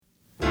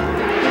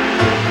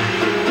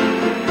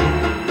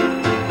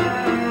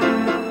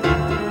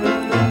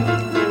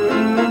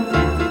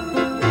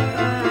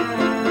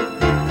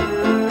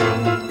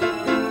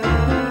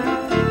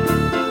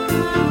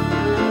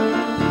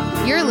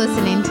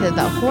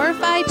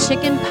Glorified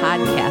Chicken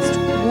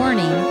Podcast.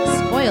 Warning,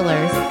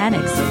 spoilers, and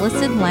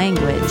explicit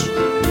language.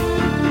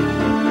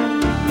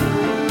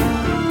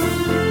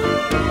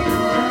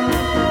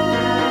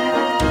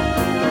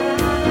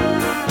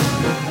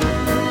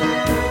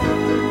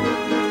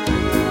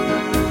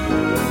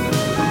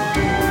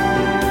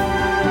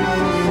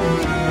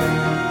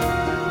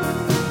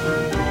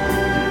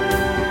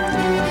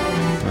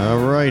 All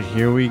right,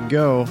 here we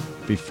go.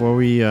 Before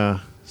we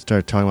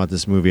start talking about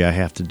this movie, I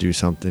have to do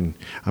something.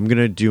 I'm going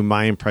to do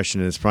my impression,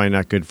 and it's probably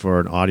not good for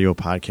an audio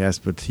podcast,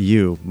 but to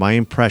you, my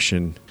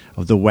impression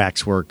of the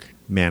Waxwork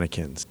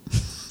mannequins.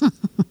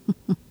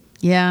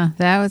 Yeah,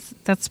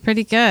 that's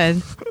pretty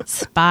good.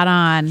 Spot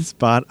on.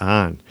 Spot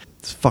on.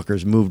 This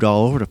fucker's moved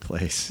all over the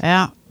place.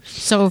 Yeah.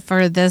 So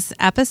for this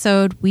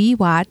episode, we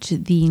watch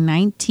the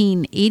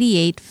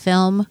 1988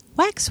 film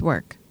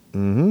Waxwork.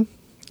 Mm-hmm.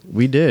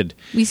 We did.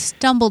 We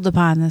stumbled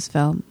upon this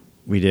film.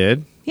 We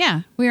did?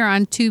 Yeah. We were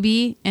on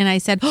Tubi, and I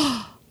said,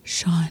 oh,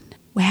 Sean,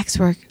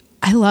 Waxwork.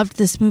 I loved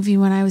this movie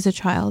when I was a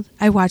child.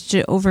 I watched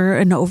it over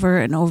and over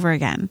and over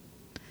again.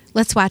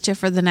 Let's watch it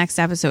for the next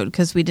episode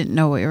because we didn't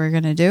know what we were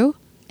going to do.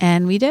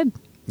 And we did.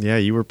 Yeah,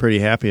 you were pretty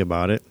happy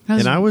about it.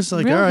 I was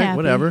like, all right, happy,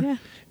 whatever. Yeah.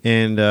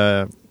 And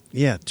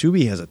yeah,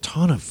 Tubi has a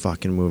ton of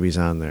fucking movies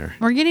on there.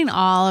 We're getting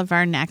all of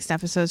our next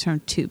episodes from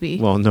Tubi.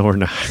 Well, no, we're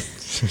not.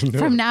 No.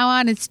 From now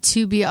on, it's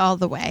Tubi all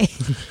the way.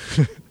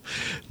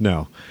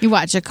 No. You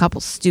watch a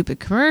couple stupid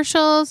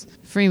commercials,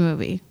 free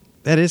movie.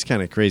 That is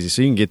kind of crazy.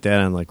 So you can get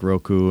that on like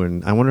Roku,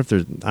 and I wonder if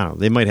there's, I don't know,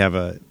 they might have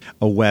a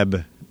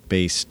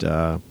web-based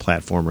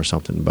platform or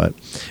something. But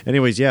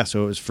anyways, yeah,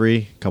 so it was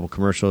free, a couple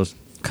commercials.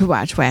 Could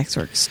watch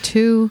Waxworks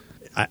too.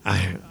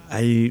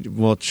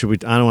 Well, should we,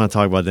 I don't want to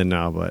talk about that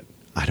now, but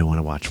I don't want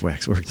to watch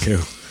Waxwork too.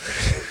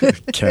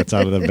 Cat's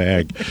out of the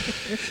bag.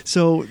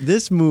 So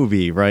this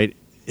movie, right,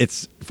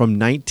 it's from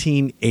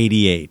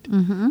 1988.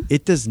 Mm-hmm.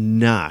 It does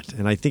not,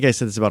 and I think I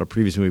said this about a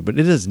previous movie, but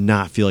it does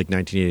not feel like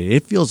 1988.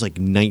 It feels like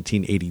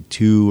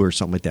 1982 or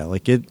something like that.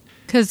 Like it,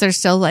 because they're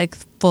still like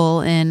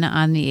full in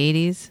on the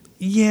 80s.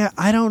 Yeah,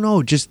 I don't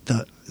know. Just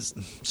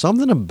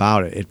something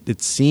about it.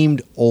 It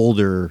seemed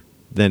older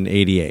than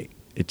 88.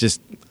 It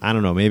just, I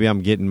don't know. Maybe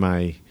I'm getting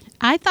my...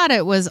 I thought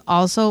it was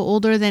also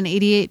older than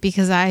 88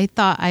 because I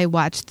thought I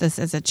watched this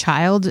as a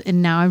child,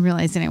 and now I'm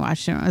realizing I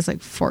watched it when I was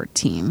like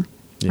 14,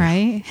 yeah.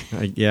 Right?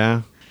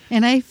 Yeah.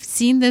 And I've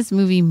seen this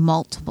movie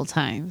multiple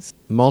times.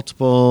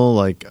 Multiple,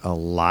 like a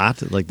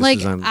lot? Like this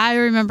is on... I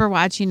remember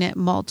watching it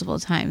multiple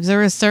times. There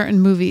were certain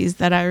movies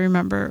that I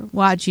remember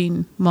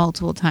watching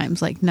multiple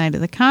times, like Night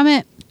of the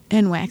Comet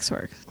and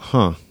Waxwork.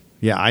 Huh.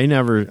 Yeah, I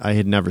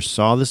had never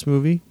saw this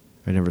movie.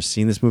 I'd never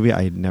seen this movie.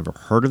 I had never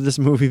heard of this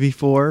movie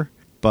before.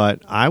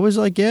 But I was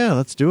like, yeah,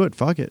 let's do it.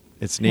 Fuck it.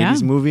 It's an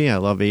 80s movie. I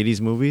love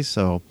 80s movies.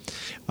 So,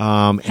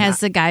 has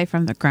the guy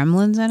from the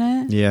Gremlins in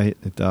it? Yeah,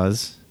 it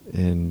does.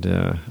 And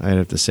I'd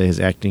have to say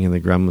his acting in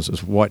the Gremlins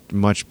was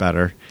much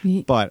better.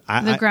 But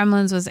the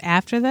Gremlins was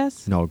after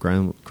this? No,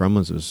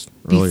 Gremlins was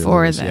earlier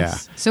before this. Yeah.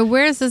 So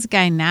where's this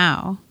guy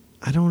now?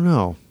 I don't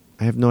know.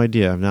 I have no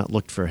idea. I've not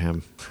looked for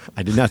him.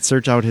 I did not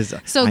search out his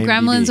So IMDb.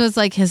 Gremlins was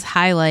like his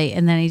highlight,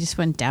 and then he just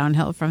went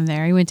downhill from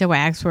there. He went to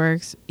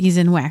Waxworks. He's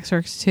in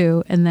Waxworks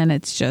too, and then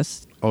it's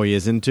just... Oh, he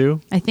is in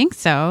too? I think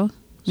so.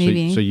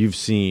 Maybe. So you've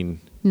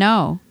seen...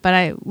 No, but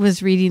I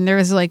was reading. There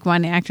was like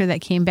one actor that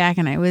came back,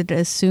 and I would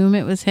assume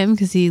it was him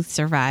because he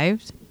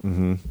survived.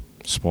 Mm-hmm.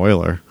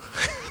 Spoiler.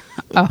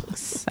 Oh,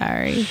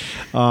 sorry.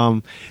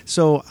 All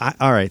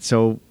right.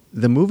 So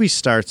the movie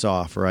starts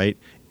off, right?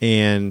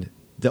 And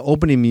the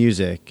opening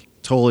music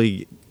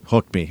totally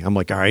hooked me. I'm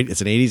like, all right,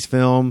 it's an 80s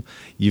film.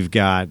 You've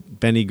got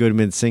Benny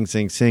Goodman sing,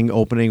 sing, sing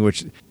opening,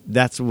 which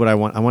that's what I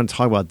want. I want to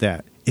talk about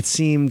that. It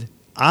seemed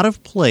out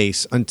of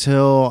place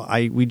until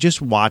we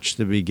just watched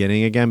the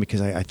beginning again because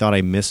I thought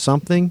I missed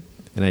something,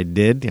 and I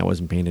did. I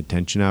wasn't paying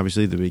attention,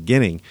 obviously, at the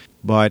beginning.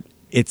 But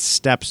it's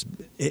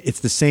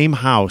the same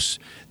house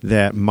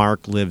that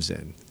Mark lives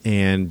in.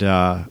 And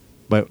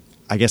but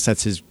I guess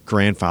that's his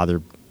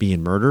grandfather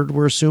being murdered,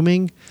 we're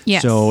assuming.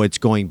 Yes. So it's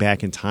going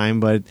back in time,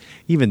 but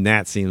even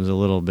that seems a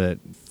little bit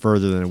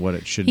further than what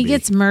it should be. He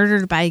gets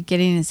murdered by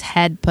getting his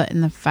head put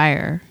in the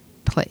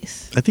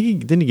fireplace. I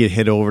think didn't he get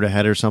hit over the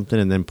head or something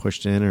and then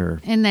pushed in,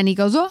 and then he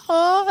goes,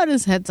 oh, and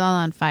his head's all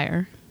on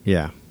fire.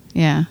 Yeah.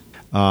 Yeah.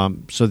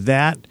 So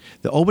that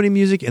the opening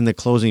music and the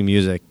closing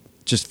music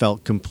just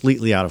felt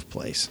completely out of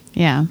place.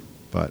 Yeah.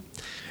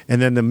 And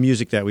then the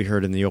music that we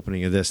heard in the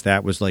opening of this,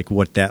 that was like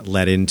what that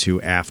led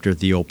into after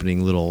the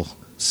opening little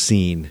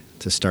scene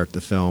to start the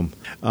film.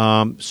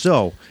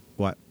 So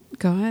what?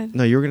 Go ahead.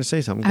 No, you were going to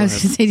say something. I was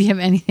going to say, do you have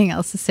anything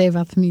else to say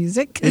about the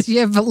music? Because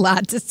you have a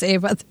lot to say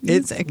about the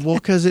music. Well,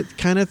 because it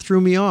kind of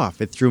threw me off.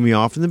 It threw me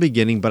off in the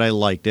beginning, but I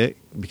liked it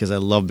because I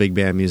love big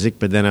band music.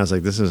 But then I was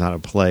like, this is out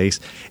of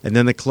place. And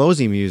then the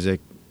closing music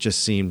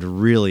just seemed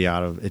really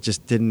out of it.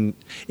 Just didn't.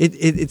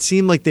 It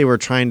seemed like they were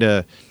trying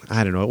to.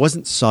 I don't know. It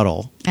wasn't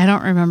subtle. I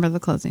don't remember the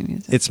closing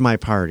music. It's my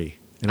party.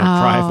 And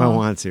I'll cry if I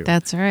want to.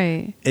 That's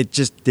right. It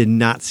just did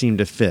not seem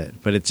to fit,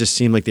 but it just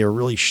seemed like they were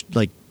really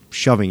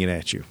shoving it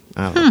at you.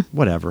 I don't know.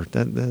 Whatever.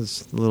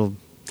 That's a little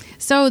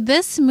So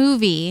this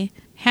movie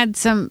had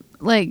some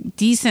like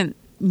decent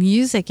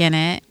music in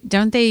it.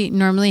 Don't they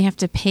normally have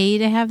to pay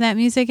to have that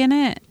music in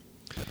it?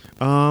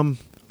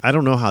 I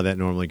don't know how that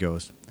normally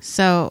goes.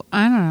 So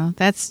I don't know.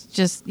 That's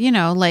just,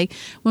 like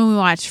when we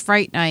watched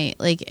Fright Night,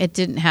 like it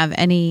didn't have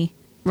any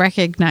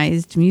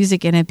recognized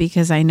music in it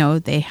because I know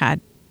they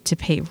had to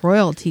pay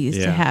royalties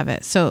to have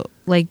it. So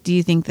like, do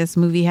you think this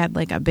movie had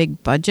like a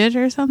big budget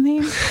or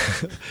something?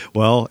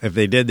 Well, if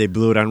they did, they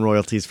blew it on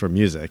royalties for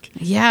music.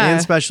 Yeah.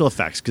 And special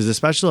effects, because the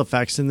special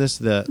effects in this,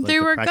 they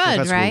were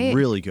good, right? were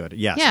really good.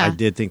 Yes, yeah. I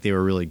did think they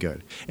were really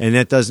good. And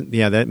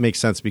that makes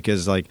sense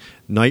because like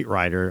Knight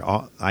Rider,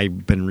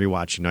 I've been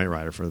rewatching Knight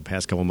Rider for the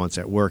past couple months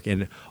at work,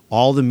 and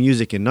all the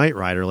music in Knight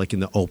Rider, like in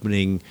the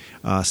opening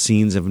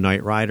scenes of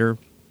Knight Rider,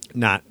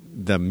 not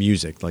the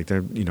music, like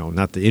they're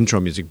not the intro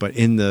music, but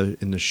in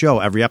the show,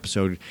 every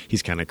episode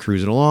he's kind of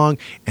cruising along,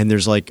 and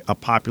there's like a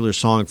popular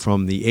song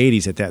from the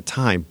 80s at that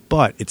time,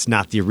 but it's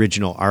not the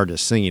original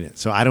artist singing it.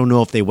 So I don't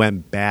know if they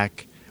went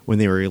back when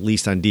they were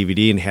released on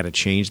DVD and had to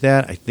change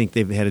that. I think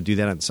they've had to do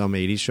that on some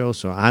 80s shows.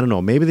 So I don't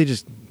know. Maybe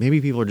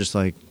people are just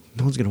like,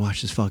 no one's gonna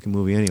watch this fucking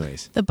movie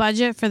anyways. The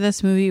budget for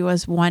this movie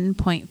was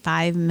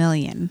 $1.5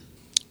 million.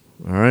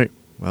 All right.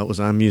 Well, it was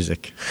on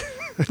music.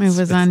 It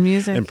was on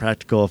music and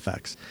practical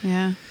effects.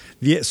 Yeah.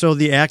 So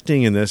the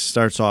acting in this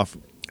starts off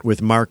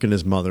with Mark and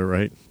his mother,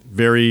 right?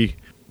 Very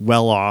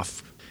well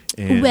off.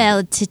 And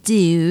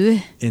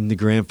well-to-do. In the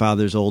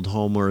grandfather's old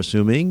home, we're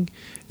assuming,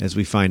 as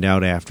we find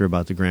out after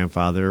about the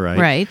grandfather, right?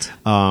 Right.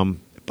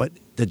 But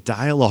the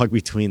dialogue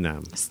between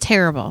them. It's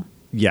terrible.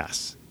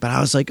 Yes. But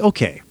I was like,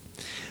 okay,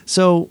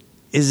 so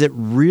is it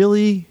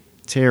really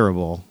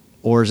terrible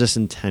or is this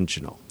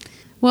intentional?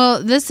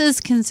 Well, this is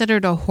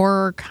considered a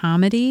horror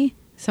comedy,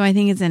 so I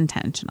think it's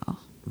intentional.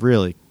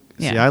 Really?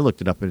 Yeah. See, I looked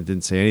it up and it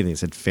didn't say anything. It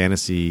said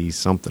fantasy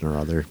something or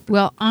other.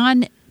 Well,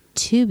 on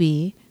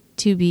Tubi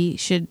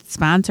should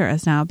sponsor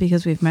us now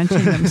because we've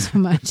mentioned them so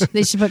much.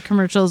 They should put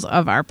commercials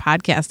of our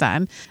podcast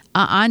on.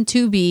 On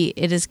Tubi,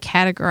 it is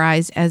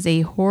categorized as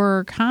a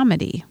horror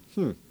comedy.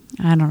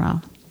 I don't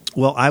know.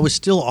 Well, I was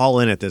still all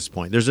in at this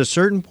point. There's a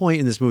certain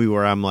point in this movie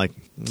where I'm like,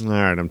 all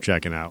right, I'm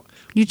checking out.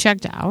 You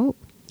checked out?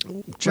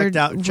 Checked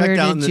out. Where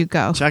did you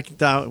go?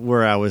 Checked out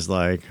where I was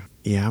like,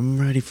 yeah, I'm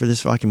ready for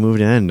this fucking movie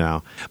to end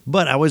now.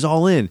 But I was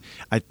all in.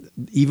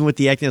 Even with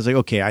the acting, I was like,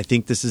 okay, I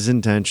think this is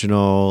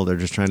intentional. They're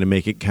just trying to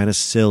make it kind of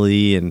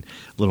silly and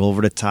a little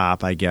over the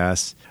top, I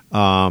guess.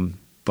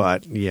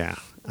 But yeah,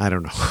 I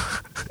don't know.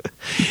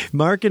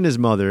 Mark and his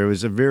mother, it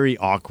was a very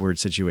awkward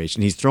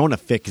situation. He's throwing a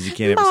fit because he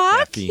can't have his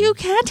caffeine. You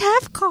can't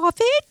have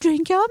coffee.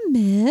 Drink your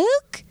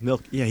milk.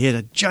 Milk. Yeah, he had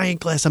a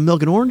giant glass of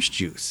milk and orange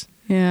juice.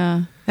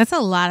 Yeah, that's a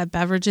lot of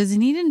beverages,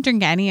 and he didn't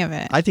drink any of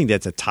it. I think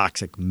that's a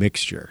toxic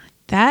mixture.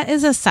 That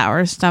is a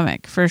sour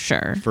stomach for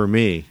sure. For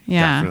me,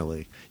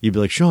 definitely. You'd be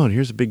like, Sean,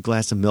 here's a big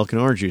glass of milk and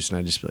orange juice. And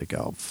I'd just be like,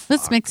 oh, fuck.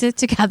 Let's mix it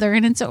together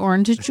and it's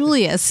orange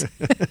Julius.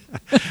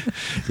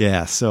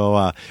 Yeah.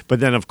 So,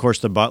 but then, of course,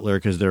 the butler,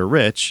 because they're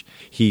rich,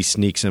 he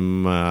sneaks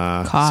him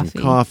some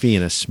coffee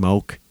and a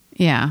smoke.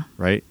 Yeah.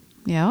 Right?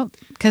 Yeah.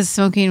 Because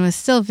smoking was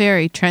still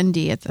very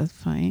trendy at this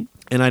point.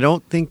 And I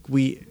don't think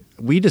we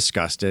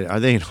discussed it. Are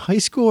they in high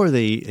school or are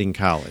they in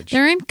college?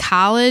 They're in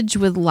college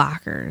with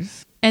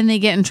lockers. And they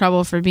get in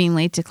trouble for being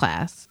late to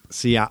class.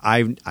 See,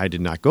 I did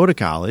not go to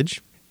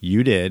college.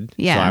 You did.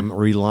 Yeah. So I'm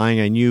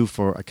relying on you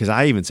because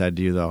I even said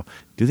to you, though,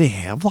 do they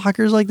have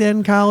lockers like that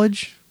in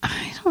college?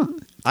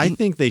 I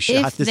think they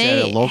shot this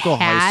at a local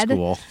high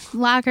school.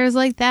 Lockers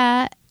like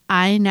that,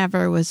 I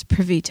never was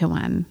privy to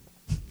one.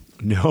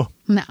 No?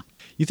 No.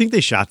 You think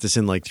they shot this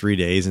in like 3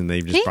 days and they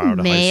just borrowed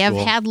a high school? They may have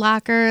had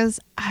lockers.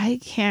 I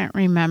can't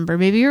remember.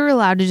 Maybe you were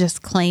allowed to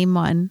just claim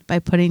one by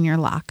putting your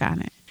lock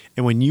on it.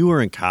 And when you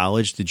were in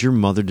college, did your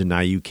mother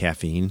deny you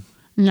caffeine?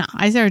 No,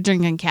 I started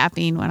drinking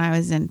caffeine when I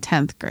was in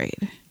 10th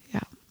grade.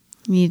 Yeah.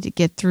 You need to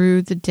get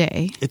through the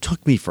day. It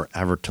took me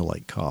forever to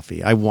like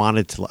coffee. I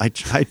wanted to. I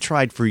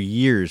tried for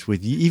years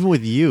even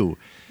with you.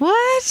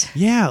 What?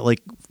 Yeah,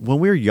 like when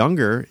we were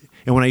younger,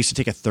 and when I used to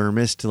take a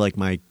thermos to like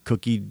my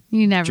cookie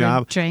you never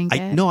job, drank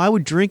it? No, I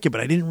would drink it, but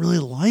I didn't really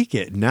like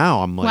it.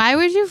 Now I'm like, why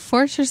would you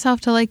force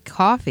yourself to like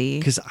coffee?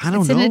 Because I don't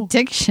know. It's an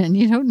addiction.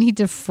 You don't need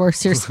to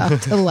force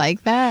yourself to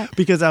like that.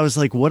 Because I was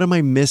like, what am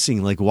I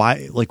missing? Like,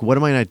 why? Like, what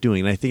am I not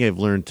doing? And I think I've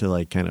learned to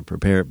like kind of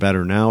prepare it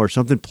better now or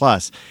something.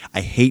 Plus,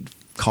 I hate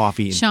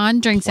coffee. Sean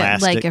drinks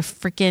plastic. it like a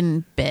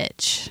freaking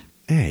bitch.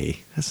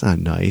 Hey, that's not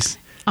nice.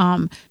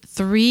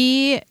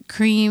 3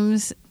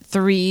 creams,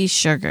 3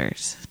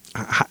 sugars.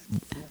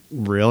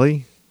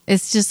 Really?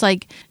 It's just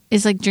like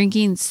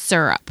drinking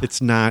syrup.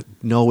 It's not.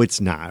 No, it's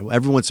not.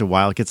 Every once in a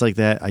while it gets like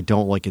that. I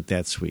don't like it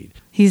that sweet.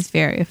 He's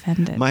very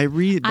offended.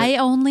 I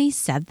only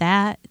said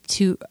that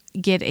to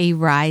get a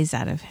rise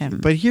out of him.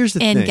 But here's the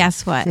thing. And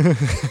guess what?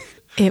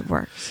 It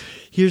works.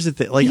 Here's the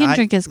thing. Like, he can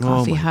drink his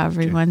coffee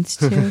however he wants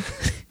to.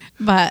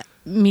 But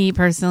me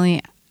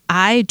personally,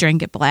 I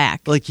drink it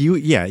black. Like you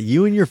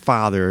and your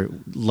father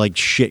like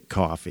shit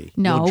coffee.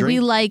 No, we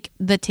like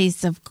the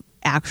taste of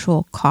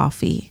actual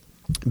coffee.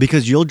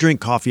 Because you'll drink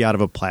coffee out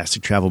of a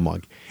plastic travel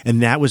mug.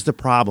 And that was the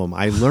problem.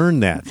 I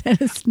learned that.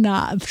 That is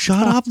not.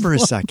 Shut up for a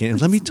second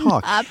and let me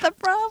talk. Not the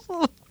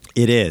problem.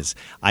 It is.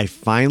 I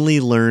finally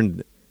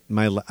learned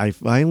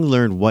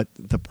what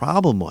the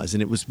problem was,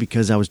 and it was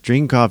because I was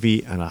drinking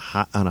coffee on a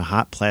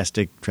hot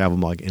plastic travel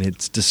mug, and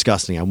it's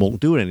disgusting. I won't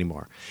do it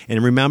anymore.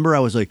 And remember, I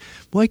was like,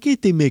 why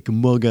can't they make a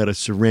mug out of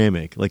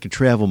ceramic, like a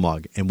travel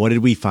mug? And what did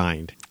we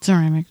find?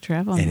 Ceramic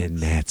travel. And then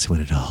that's when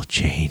it all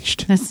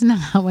changed. That's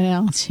not when it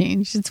all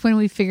changed. It's when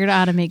we figured out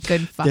how to make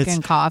good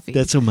fucking coffee.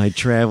 That's when my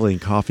traveling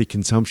coffee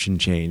consumption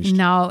changed.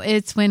 No,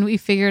 it's when we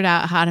figured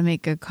out how to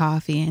make good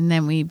coffee, and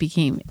then we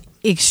became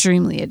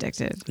extremely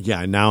addicted.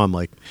 Yeah, and now I'm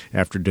like,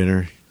 after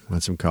dinner,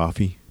 want some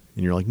coffee?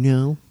 And you're like,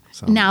 no.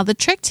 So, now, the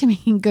trick to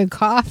making good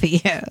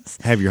coffee is...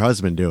 have your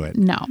husband do it.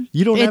 No.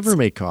 You don't ever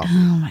make coffee.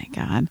 Oh, my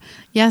God.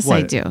 Yes, What?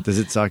 I do. Does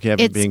it suck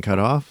having it being cut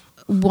off?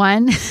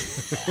 One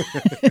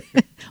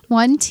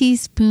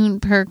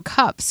teaspoon per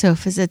cup. So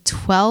if it's a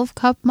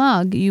 12-cup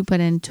mug, you put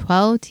in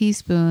 12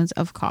 teaspoons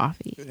of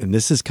coffee. And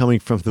this is coming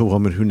from the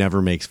woman who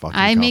never makes fucking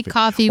coffee. I make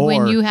coffee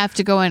when you have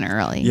to go in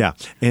early. Yeah.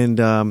 And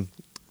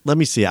let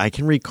me see. I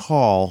can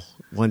recall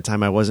one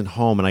time I wasn't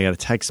home and I got a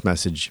text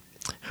message.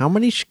 How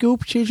many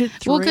scoops is it?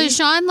 3? Well, because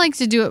Sean likes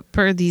to do it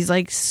per these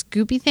like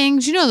scoopy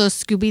things. You know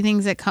those scoopy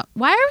things that come.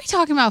 Why are we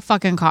talking about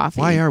fucking coffee?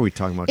 Why are we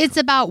talking about It's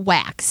about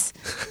wax.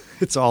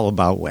 It's all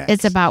about wax.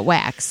 It's about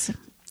wax.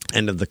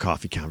 End of the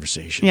coffee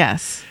conversation.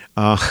 Yes.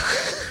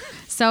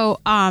 So,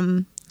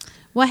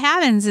 what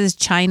happens is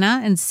China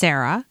and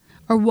Sarah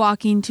are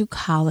walking to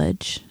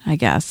college, I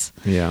guess.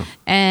 Yeah.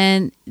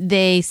 And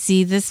they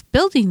see this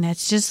building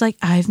that's just like,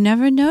 I've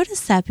never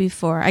noticed that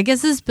before. I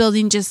guess this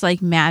building just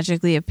like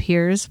magically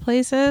appears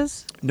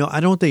places. No, I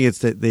don't think it's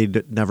that they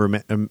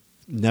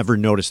never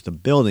noticed the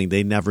building.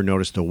 They never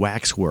noticed the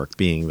waxwork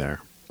being there.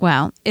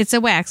 Well, it's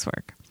a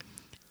waxwork.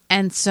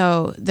 And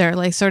so they're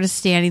like sort of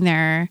standing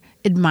there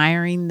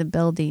admiring the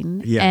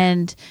building. Yeah.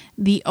 And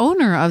the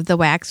owner of the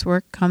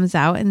waxwork comes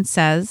out and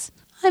says,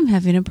 I'm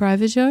having a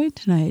private showing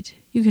tonight.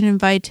 You can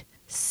invite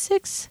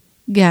 6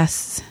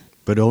 guests.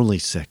 But only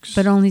 6.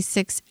 But only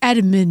 6 at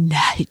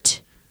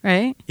midnight.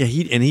 Right? Yeah,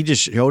 he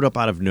just showed up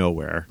out of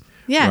nowhere.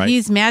 Yeah, right?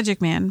 He's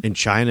Magic Man. And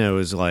China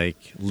was like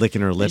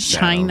licking her lips.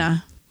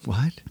 China.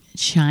 What?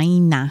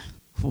 China.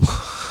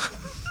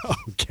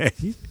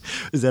 Okay.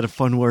 Is that a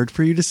fun word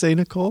for you to say,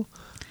 Nicole?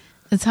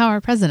 That's how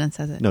our president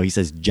says it. No, he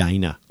says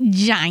China.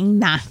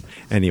 China.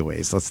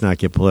 Anyways, let's not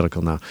get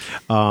political now.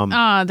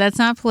 That's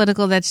not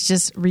political. That's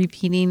just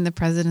repeating the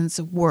president's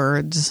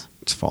words.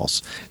 It's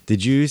false.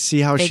 Did you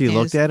see how Fake she news.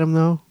 looked at him,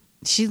 though?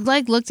 She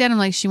like looked at him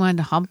like she wanted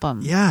to hump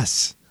him.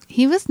 Yes.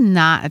 He was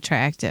not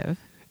attractive.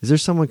 Is there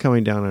someone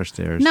coming down our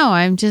stairs? No,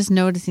 I'm just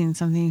noticing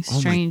something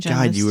strange. Oh my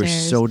God, on the you were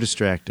stairs. so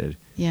distracted.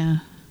 Yeah.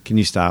 Can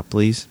you stop,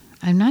 please?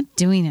 I'm not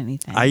doing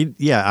anything.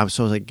 I'm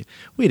so like,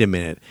 wait a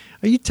minute.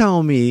 Are you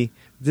telling me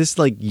this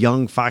like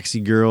young foxy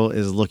girl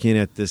is looking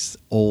at this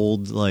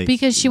old like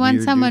because she wants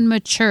weird someone dude?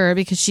 mature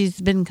because she's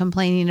been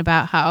complaining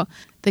about how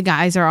the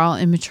guys are all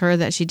immature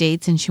that she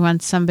dates and she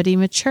wants somebody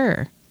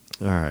mature.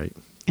 All right.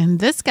 And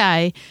this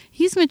guy,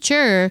 he's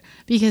mature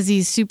because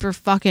he's super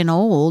fucking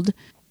old,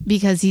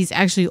 because he's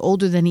actually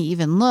older than he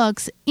even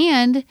looks,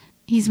 and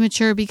he's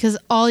mature because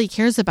all he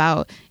cares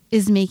about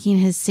is making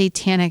his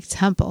satanic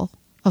temple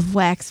of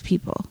wax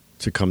people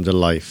To come to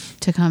life.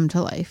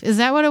 Is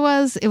that what it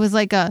was? It was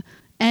like a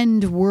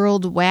end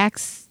world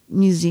wax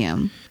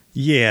museum.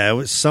 Yeah, it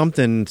was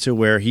something to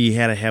where he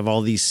had to have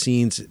all these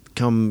scenes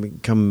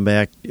come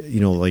back,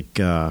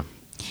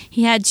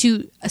 He had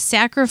to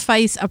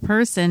sacrifice a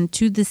person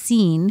to the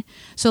scene.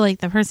 So like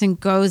the person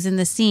goes in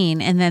the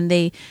scene and then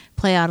they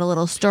play out a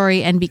little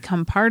story and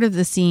become part of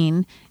the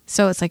scene.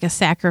 So it's like a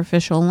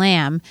sacrificial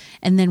lamb.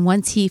 And then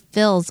once he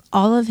fills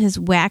all of his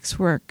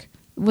waxwork,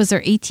 was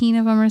there 18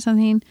 of them or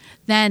something?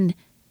 Then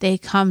they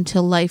come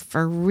to life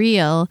for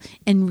real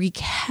and wreak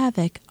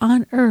havoc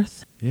on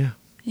Earth. Yeah.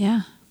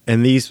 Yeah.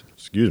 And these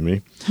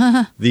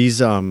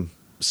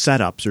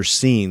setups or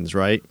scenes,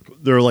 right?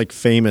 They're like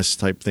famous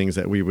type things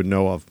that we would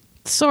know of.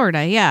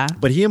 Sorta, yeah.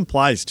 But he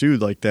implies too,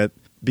 like that,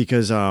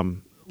 because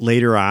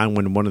later on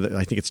when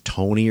I think it's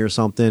Tony or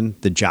something,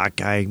 the jock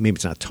guy, maybe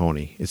it's not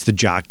Tony, it's the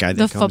jock guy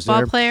that the comes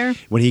football there. player?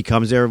 When he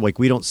comes there, like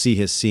we don't see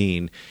his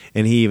scene,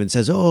 and he even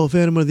says, "Oh,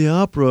 Phantom of the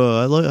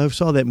Opera, I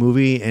saw that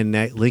movie," and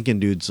that Lincoln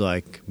dude's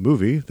like,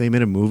 "Movie? They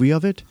made a movie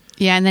of it?"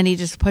 Yeah, and then he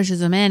just pushes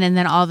him in, and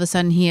then all of a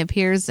sudden he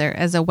appears there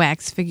as a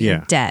wax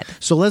figure dead.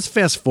 So let's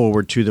fast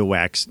forward to the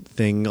wax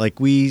thing. Like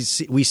we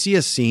see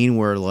a scene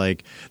where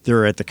like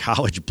they're at the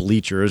college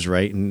bleachers,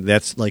 right? And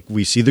that's like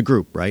we see the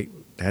group, right?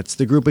 That's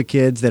the group of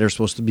kids that are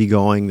supposed to be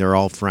going. They're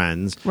all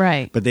friends.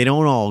 Right. But they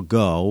don't all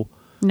go.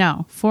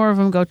 No, 4 of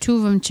them go, 2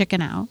 of them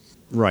chicken out.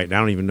 Right. I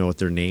don't even know what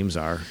their names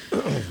are.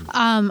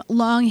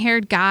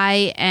 Long-haired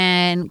guy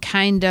and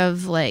kind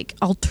of like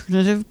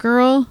alternative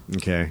girl.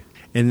 Okay.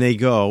 And they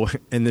go,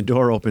 and the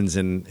door opens,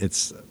 and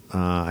it's,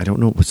 I don't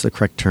know, what's the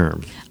correct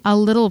term? A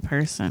little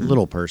person.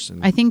 Little person.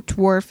 I think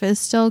dwarf is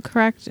still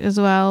correct as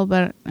well,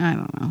 but I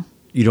don't know.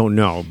 You don't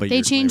know, but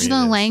they change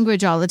the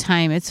language all the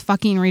time. It's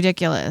fucking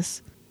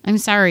ridiculous. I'm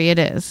sorry, it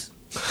is.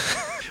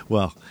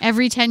 Well,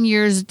 Every 10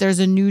 years, there's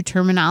a new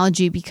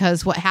terminology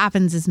because what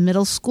happens is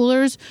middle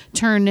schoolers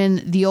turn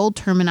in the old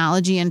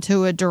terminology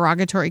into a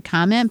derogatory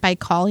comment by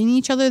calling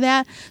each other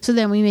that. So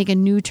then we make a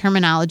new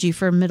terminology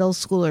for middle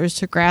schoolers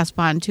to grasp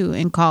onto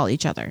and call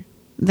each other.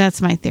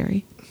 That's my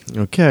theory.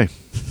 okay.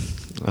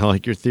 I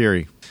like your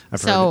theory.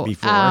 I've heard it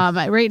before.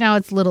 Right now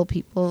it's little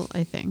people,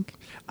 I think.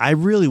 I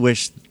really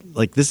wish,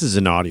 like, this is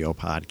an audio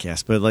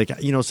podcast, but, like,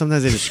 you know,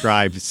 sometimes I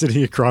describe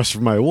sitting across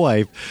from my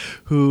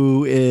wife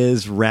who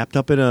is wrapped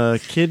up in a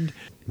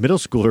middle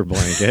schooler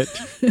blanket.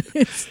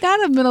 It's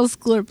not a middle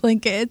schooler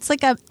blanket. It's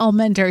like an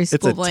elementary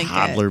school blanket. It's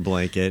a toddler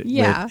blanket.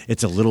 Yeah.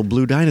 It's a little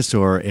blue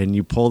dinosaur, and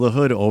you pull the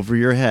hood over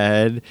your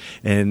head,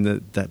 and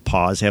the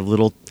paws have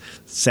little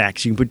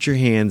sacks you can put your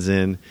hands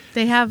in.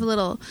 They have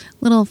little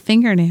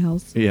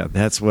fingernails. Yeah,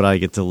 that's what I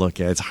get to look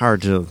at. It's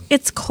hard to...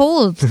 It's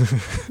cold.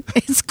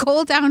 It's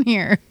cold down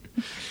here.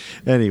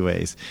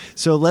 Anyways,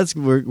 so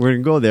we're going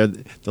to go there.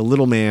 The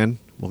little man...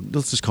 Well,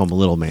 let's just call him a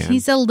little man.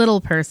 He's a little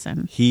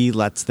person. He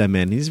lets them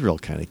in. He's real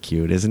kind of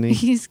cute, isn't he?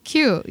 He's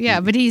cute, yeah,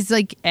 but he's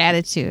like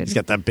attitude. He's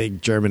got that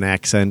big German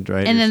accent,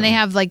 right? And then they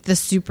have like the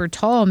super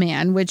tall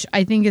man, which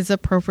I think is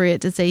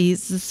appropriate to say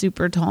he's the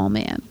super tall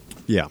man.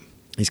 Yeah.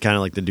 He's kind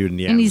of like the dude in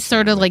the And he's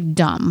sort of like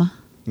dumb.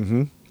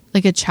 Mm-hmm.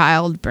 Like a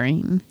child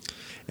brain.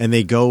 And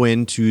they go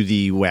into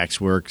the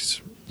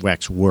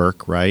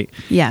Waxwork, right?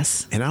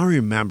 Yes. And I don't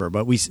remember,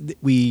 but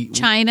we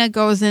China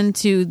goes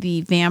into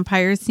the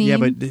vampire scene. Yeah,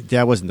 but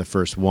that wasn't the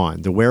first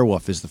one. The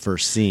werewolf is the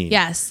first scene.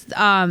 Yes.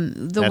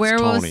 That's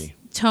werewolf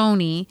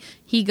Tony.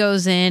 He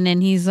goes in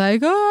and he's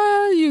like,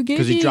 "Oh, you gave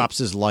me," because he drops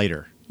his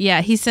lighter.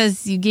 Yeah, he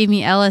says you gave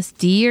me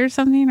LSD or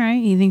something,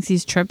 right? He thinks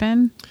he's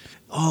tripping.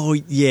 Oh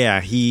yeah,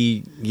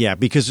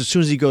 because as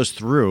soon as he goes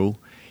through,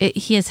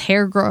 his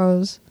hair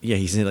grows. Yeah,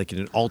 he's in like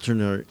in an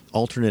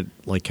alternate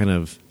like kind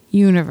of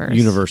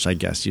universe, I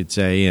guess you'd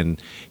say.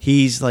 And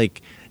he's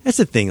like, that's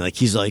the thing, like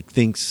he's like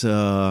thinks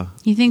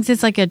he thinks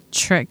it's like a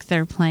trick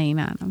they're playing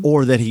on him,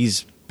 or that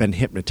he's been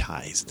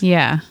hypnotized.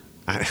 Yeah.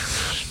 I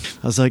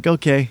was like,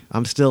 okay,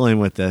 I'm still in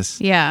with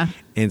this. Yeah.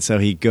 And so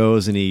he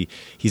goes and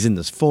he's in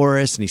this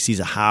forest and he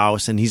sees a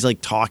house and he's like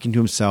talking to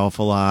himself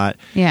a lot.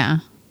 Yeah.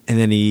 And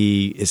then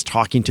he is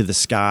talking to the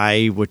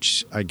sky,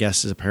 which I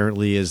guess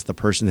apparently is the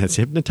person that's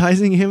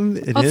hypnotizing him.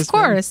 Of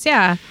course,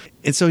 yeah.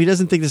 And so he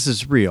doesn't think this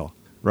is real,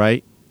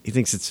 right? He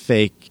thinks it's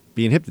fake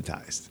being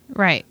hypnotized.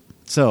 Right.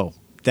 So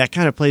that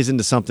kind of plays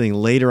into something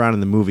later on in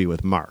the movie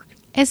with Mark.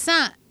 It's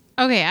not...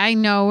 Okay, I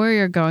know where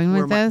you're going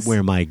with this. Where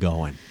am I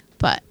going?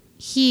 But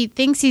he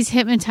thinks he's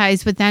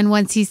hypnotized, but then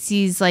once he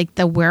sees like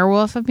the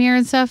werewolf appear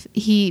and stuff,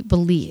 he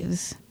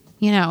believes.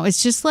 You know,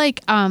 it's just like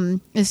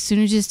as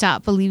soon as you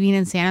stop believing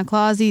in Santa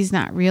Claus, he's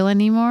not real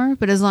anymore.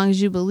 But as long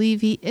as you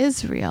believe, he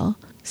is real.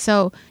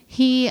 So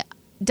he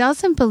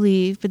doesn't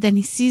believe, but then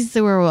he sees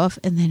the werewolf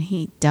and then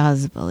he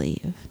does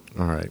believe.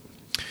 All right.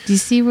 Do you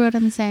see what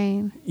I'm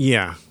saying?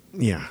 Yeah,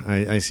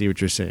 I see what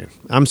you're saying.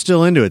 I'm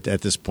still into it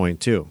at this point,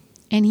 too.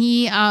 And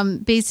he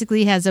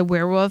basically has a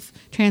werewolf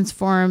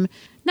transform,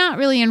 not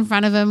really in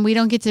front of him. We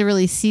don't get to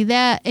really see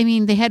that. I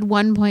mean, they had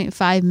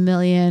 1.5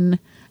 million.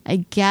 I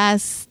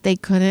guess they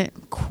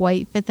couldn't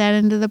quite fit that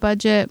into the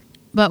budget.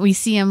 But we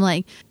see him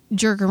like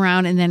jerk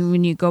around, and then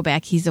when you go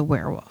back, he's a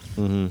werewolf.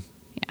 Mm-hmm.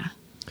 Yeah.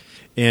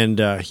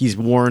 And he's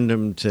warned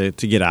him to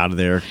get out of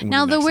there.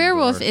 Now, the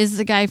werewolf is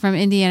the guy from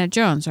Indiana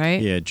Jones, right?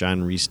 Yeah,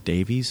 John Rhys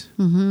Davies.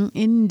 Mm-hmm.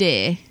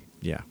 Indy.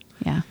 Yeah.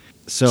 Yeah.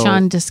 So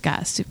Sean just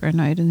got super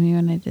annoyed with me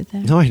when I did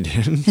that. No, I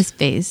didn't. His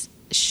face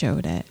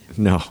showed it.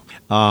 No.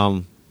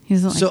 He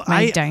was like, so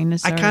my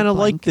dinosaur. I kind of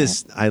like blanket.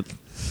 this.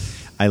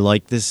 I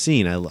like this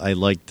scene. I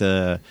like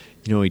the,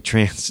 he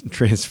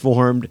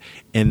transformed,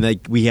 and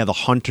like we have the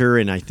hunter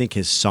and I think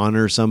his son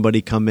or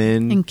somebody come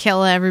in and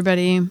kill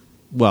everybody.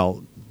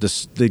 Well,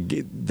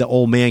 the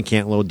old man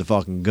can't load the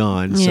fucking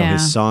gun, so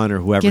his son or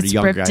whoever gets the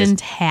young ripped guy in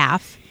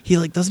half. He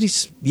like doesn't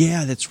he?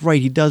 Yeah, that's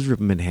right. He does rip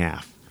him in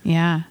half.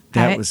 Yeah,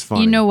 that was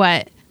funny. You know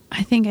what?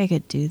 I think I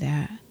could do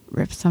that.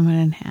 Rip someone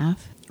in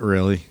half.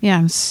 Really? Yeah,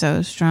 I'm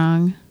so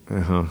strong.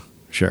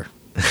 Sure.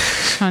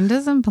 Sean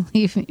doesn't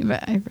believe me,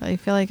 but I really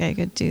feel like I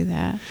could do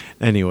that.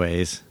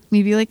 Anyways.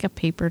 Maybe like a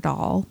paper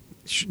doll.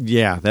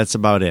 Yeah, that's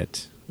about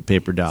it. A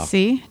paper doll.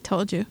 See? I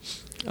told you.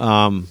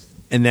 And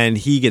then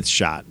he gets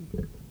shot.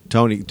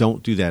 Tony,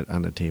 don't do that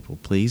on the table,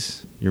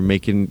 please. You're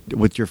making,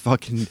 with your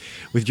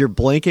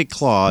blanket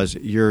claws,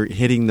 you're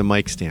hitting the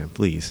mic stand,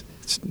 please.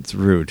 It's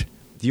rude.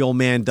 The old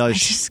man does... I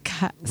just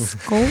got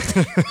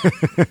scolded.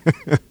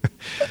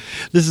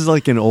 This is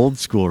like an old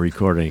school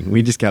recording.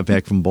 We just got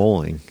back from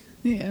bowling.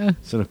 Yeah.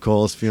 So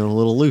Nicole is feeling a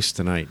little loose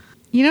tonight.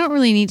 You don't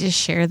really need to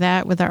share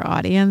that with our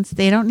audience.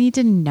 They don't need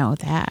to know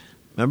that.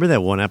 Remember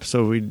that one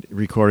episode we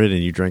recorded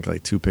and you drank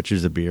like 2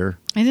 pitchers of beer?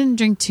 I didn't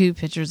drink 2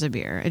 pitchers of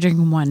beer. I drank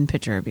 1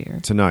 pitcher of beer.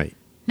 Tonight?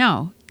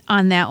 No,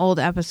 on that old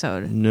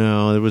episode.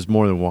 No, there was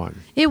more than 1.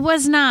 It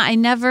was not. I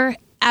never,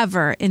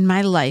 ever in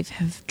my life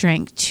have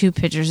drank 2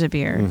 pitchers of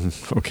beer.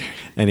 Okay.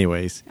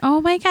 Anyways.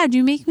 Oh my God,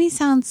 you make me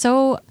sound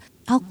so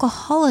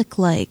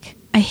alcoholic-like.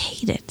 I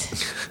hate it.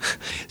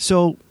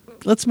 So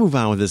let's move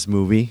on with this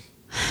movie.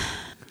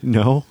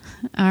 No?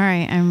 All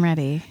right, I'm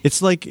ready.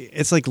 It's like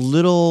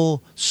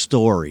little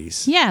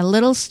stories. Yeah,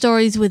 little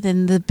stories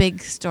within the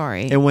big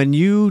story. And when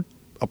you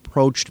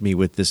approached me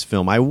with this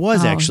film, I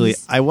was actually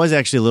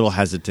a little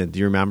hesitant. Do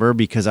you remember?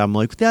 Because I'm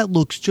like, that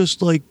looks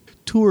just like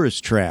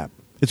Tourist Trap.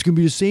 It's gonna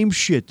be the same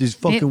shit. These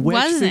fucking it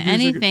wax wasn't figures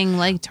anything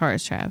like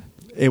Tourist Trap.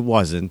 It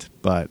wasn't,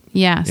 but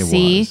Yeah, it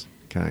see? was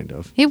kind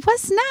of. It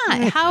was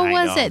not. How kind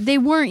was of. it? They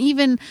weren't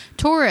even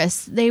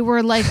tourists. They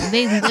were like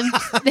they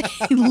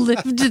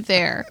lived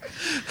there.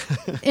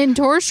 In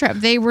Tourist Trap,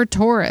 they were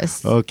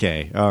tourists.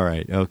 Okay, all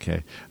right,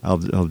 okay. I'll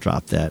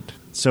drop that.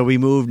 So we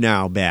move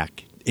now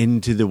back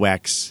into the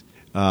wax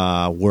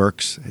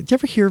works. Did you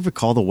ever hear of it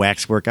called the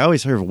Waxwork? I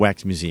always heard of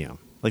Wax Museum.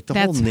 Like the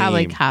whole That's name.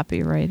 probably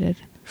copyrighted.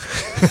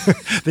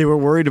 They were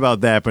worried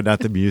about that, but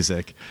not the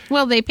music.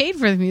 Well, they paid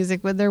for the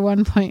music with their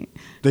 1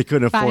 They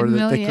couldn't afford it. They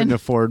million. couldn't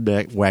afford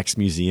that Wax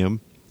Museum.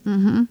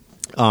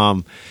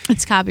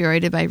 It's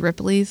copyrighted by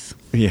Ripley's.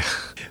 Yeah,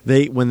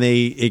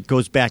 it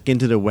goes back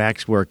into the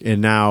waxwork,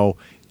 and now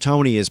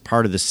Tony is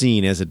part of the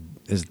scene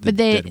But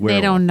they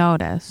don't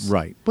notice.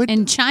 Right. But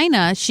in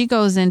China, she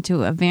goes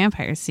into a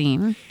vampire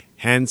scene.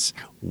 Hence,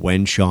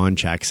 when Sean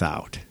checks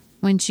out.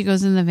 When she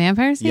goes in the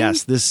vampire scene?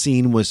 Yes, this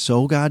scene was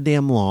so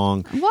goddamn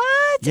long. What?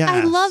 Yes.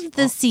 I loved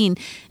this scene.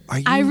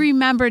 I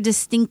remember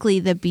distinctly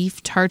the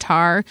beef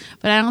tartare,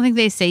 but I don't think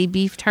they say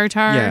beef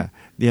tartare.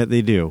 Yeah,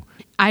 they do.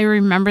 I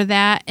remember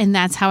that, and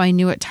that's how I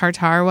knew what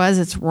tartare was.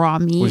 It's raw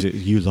meat. Was it,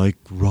 you like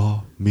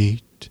raw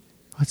meat?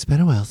 Oh, it's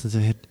been a while since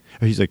I had...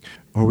 Or he's like,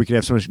 or we could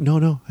have someone...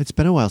 No, it's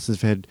been a while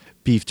since I've had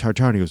beef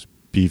tartare. And he goes,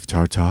 beef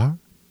tartare?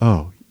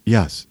 Oh,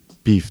 yes,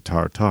 beef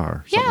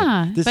tartare.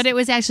 Yeah, but it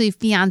was actually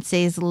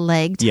fiance's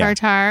leg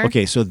tartare. Yeah.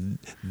 Okay, so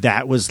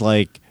that was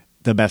like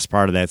the best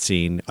part of that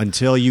scene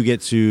until you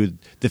get to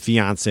the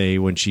fiance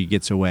when she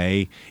gets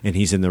away and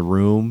he's in the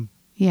room.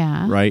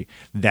 Yeah. Right?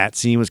 That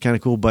scene was kind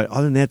of cool. But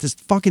other than that, this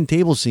fucking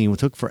table scene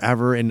took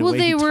forever. And the way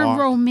they were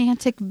talked.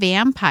 romantic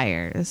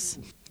vampires.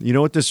 You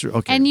know what this...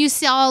 Okay. And you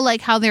saw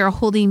like how they were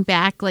holding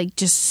back, like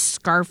just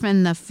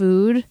scarfing the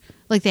food.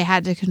 Like they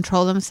had to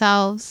control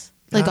themselves.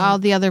 Like all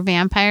the other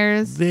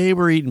vampires. They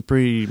were eating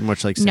pretty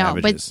much like savages.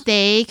 No, but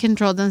they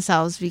controlled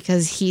themselves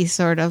because he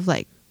sort of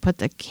like put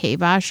the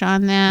kibosh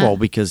on that. Well,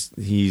 because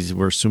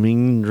we're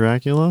assuming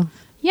Dracula?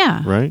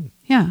 Yeah. Right?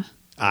 Yeah.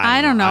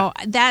 I don't know.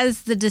 That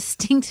is the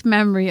distinct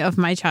memory of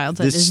my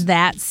childhood is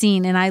that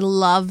scene, and I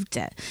loved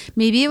it.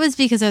 Maybe it was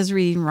because I was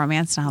reading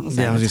romance novels at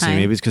the time. I was going to say,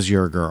 maybe it's because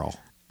you're a girl.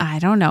 I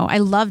don't know. I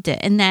loved it.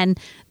 And then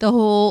the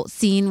whole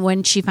scene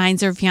when she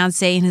finds her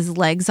fiance and his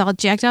legs all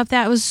jacked up,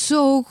 that was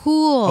so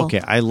cool. Okay,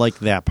 I like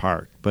that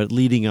part. But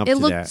leading up to that...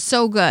 It looked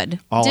so good.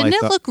 Didn't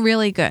it look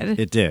really good?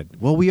 It did.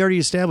 Well, we already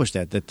established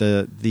that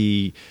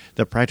the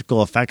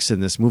practical effects in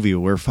this movie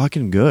were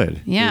fucking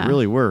good. Yeah. They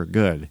really were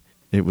good.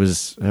 It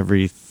was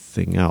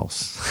everything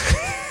else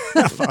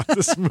about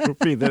this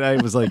movie that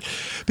I was like...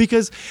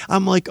 Because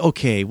I'm like,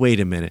 okay, wait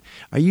a minute.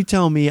 Are you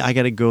telling me I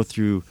got to go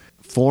through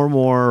 4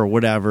 more or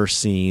whatever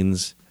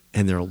scenes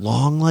and they're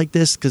long like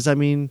this? Because, I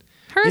mean...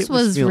 Hers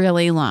was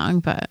really long,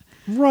 but...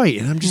 Right,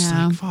 and I'm just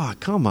like,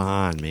 fuck, come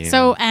on, man.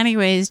 So,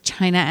 anyways,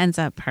 China ends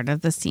up part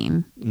of the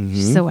scene. Mm-hmm.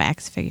 She's a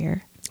wax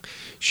figure.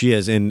 She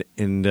is, and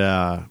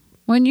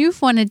when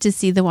you've wanted to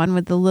see the one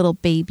with the little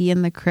baby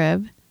in the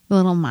crib, the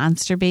little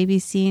monster baby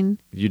scene.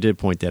 You did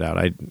point that out.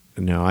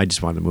 I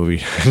just wanted the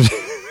movie.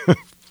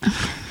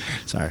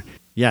 Sorry.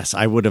 Yes,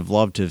 I would have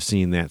loved to have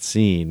seen that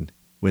scene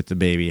with the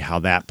baby, how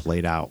that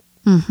played out.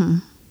 Mm-hmm.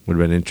 Would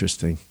have been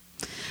interesting.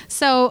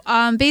 So,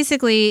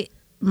 basically,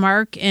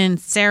 Mark and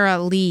Sarah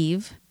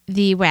leave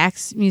the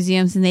wax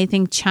museums and they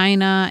think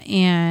China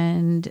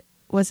and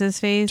what's his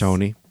face?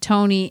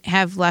 Tony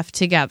have left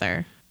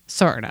together,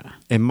 sort of.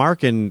 And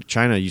Mark and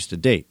China used to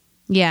date.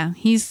 Yeah,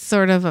 he's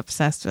sort of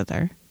obsessed with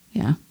her.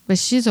 Yeah, but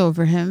she's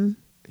over him.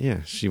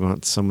 Yeah, she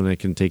wants someone that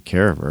can take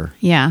care of her.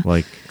 Yeah.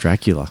 Like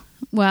Dracula.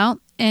 Well,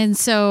 and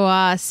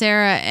so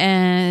Sarah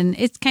and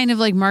it's kind of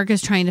like Mark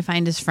is trying to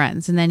find his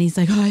friends. And then he's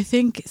like, oh, I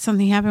think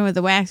something happened with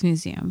the wax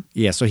museum.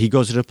 Yeah, so he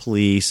goes to the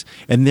police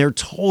and they're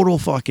total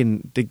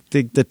fucking,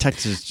 the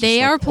detectives just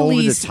they are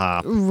police over the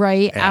top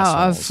right assholes.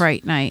 Out of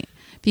Fright Night.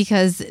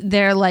 Because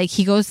they're like,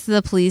 he goes to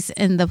the police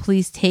and the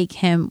police take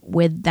him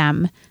with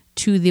them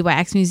to the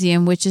wax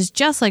museum, which is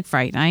just like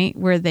Fright Night,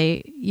 where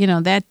they,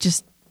 that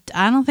just,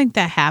 I don't think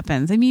that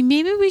happens. I mean,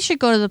 maybe we should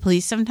go to the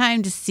police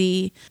sometime to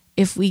see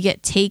if we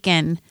get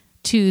taken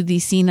to the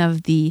scene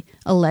of the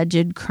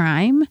alleged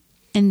crime.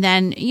 And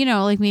then,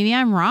 maybe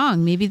I'm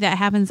wrong. Maybe that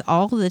happens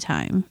all the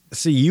time.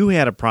 See, you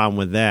had a problem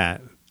with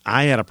that.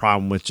 I had a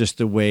problem with just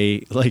the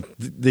way, like,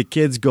 the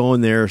kids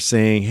going there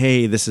saying,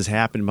 hey, this has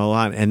happened, blah,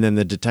 blah, and then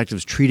the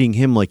detective's treating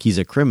him like he's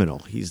a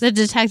criminal. The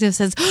detective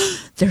says,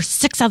 there's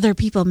 6 other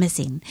people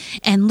missing.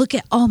 And look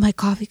at all my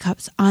coffee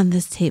cups on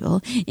this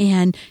table.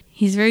 And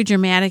he's very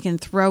dramatic and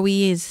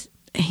throwy his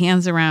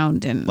hands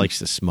around. And likes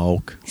to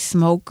smoke.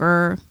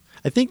 Smoker.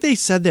 I think they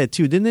said that,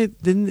 too.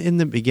 Didn't in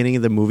the beginning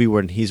of the movie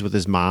when he's with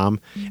his mom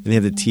and they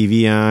have the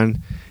TV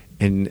on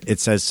and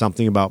it says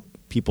something about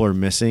people are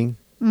missing?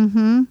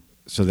 Mm-hmm.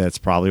 So that's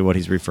probably what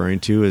he's referring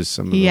to as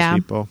some of those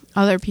people.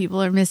 Other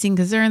people are missing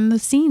because they're in the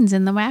scenes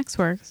in the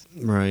Waxworks.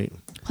 Right.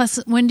 Plus,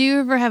 when do you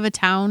ever have a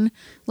town,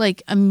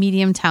 like a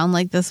medium town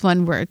like this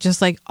one, where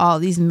just like all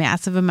these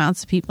massive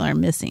amounts of people are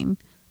missing?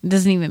 It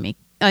doesn't even make,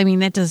 I mean,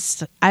 that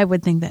just, I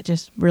would think that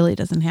just really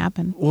doesn't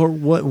happen. Or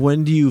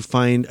when do you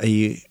find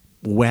a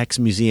waxwork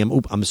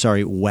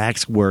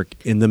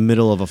in the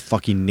middle of a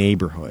fucking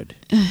neighborhood?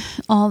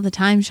 All the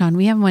time, Sean.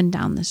 We have one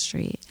down the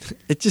street.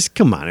 It just,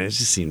 come on, it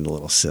just seemed a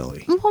little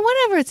silly. Well,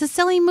 whatever. It's a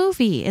silly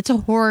movie. It's a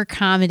horror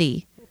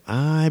comedy.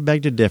 I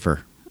beg to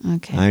differ.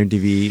 Okay.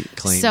 IMDb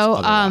claims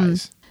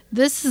otherwise.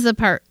 This is the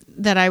part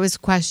that I was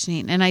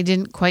questioning and I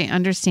didn't quite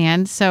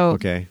understand. So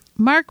okay.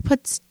 Mark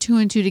puts 2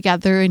 and 2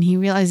 together and he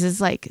realizes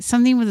like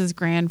something with his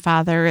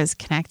grandfather is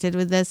connected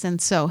with this.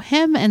 And so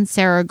him and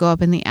Sarah go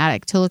up in the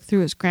attic to look through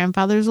his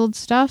grandfather's old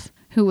stuff,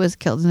 who was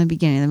killed in the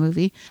beginning of the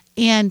movie.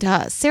 And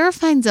Sarah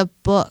finds a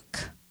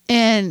book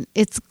and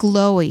it's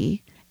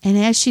glowy. And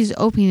as she's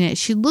opening it,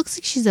 she looks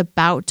like she's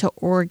about to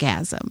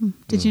orgasm.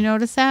 Did you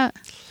notice that?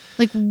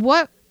 Like,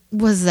 what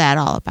was that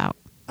all about?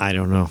 I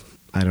don't know.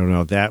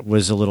 That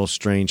was a little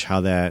strange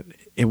how that...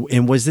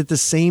 And was it the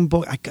same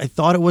book? I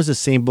thought it was the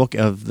same book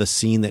of the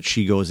scene that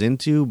she goes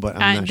into, but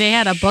I'm not they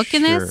had a book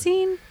in that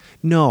scene?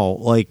 No,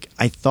 like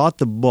I thought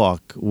the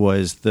book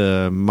was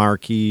the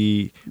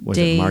Marquis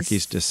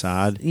de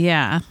Sade?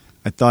 Yeah.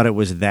 I thought it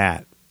was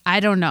that. I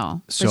don't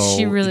know. So but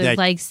she really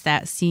likes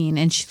that scene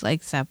and she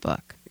likes that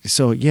book.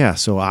 So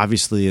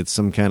obviously it's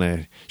some kind of...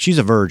 She's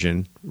a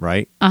virgin,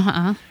 right?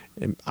 Uh-huh.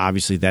 And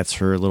obviously that's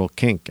her little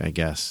kink, I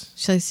guess.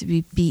 She likes to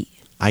be beat.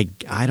 I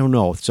don't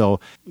know. So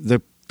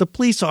the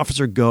police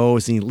officer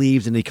goes and he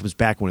leaves and he comes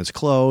back when it's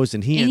closed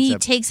and he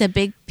takes a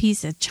big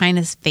piece of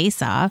China's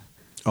face off.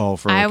 Oh,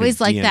 for I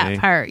always like DNA. that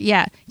part.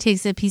 Yeah,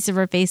 takes a piece of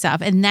her face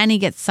off and then he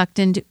gets sucked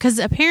into, because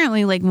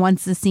apparently like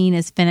once the scene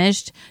is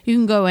finished, you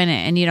can go in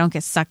it and you don't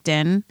get sucked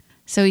in.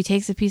 So he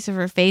takes a piece of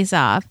her face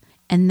off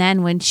and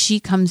then when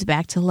she comes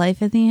back to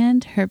life at the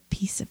end, her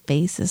piece of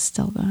face is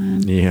still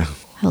gone. Yeah.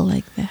 I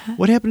like that.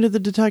 What happened to the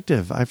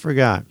detective? I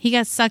forgot. He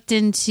got sucked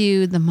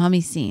into the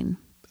mummy scene.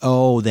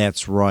 Oh,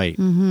 that's right.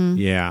 Mm-hmm.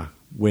 Yeah.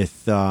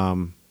 With,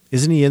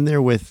 isn't he in there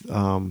with...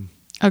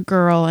 a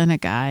girl and a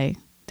guy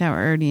that were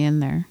already in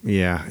there.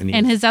 Yeah.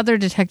 And his other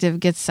detective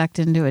gets sucked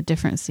into a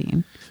different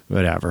scene.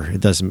 Whatever. It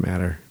doesn't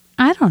matter.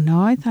 I don't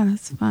know. I thought it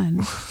was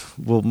fun.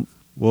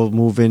 We'll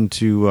move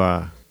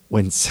into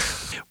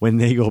when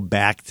they go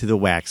back to the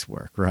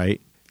waxwork,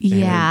 right?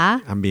 Yeah.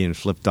 And I'm being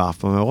flipped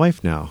off by my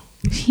wife now.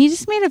 He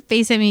just made a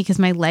face at me because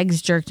my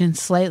legs jerked and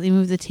slightly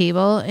moved the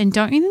table. And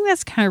don't you think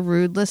that's kind of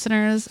rude,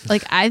 listeners?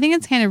 Like, I think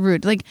it's kind of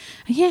rude. Like,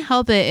 I can't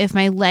help it if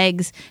my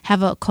legs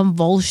have a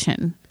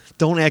convulsion.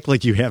 Don't act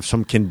like you have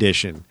some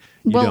condition.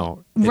 You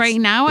don't.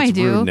 Right now I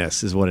do.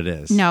 Rudeness is what it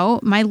is. No,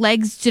 my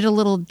legs did a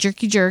little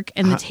jerky jerk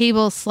and the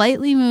table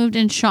slightly moved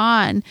and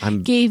Sean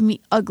gave me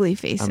ugly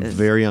faces. I'm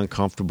very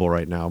uncomfortable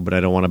right now, but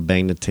I don't want to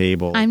bang the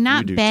table. I'm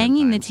not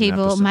banging the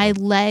table. My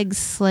legs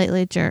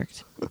slightly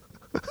jerked.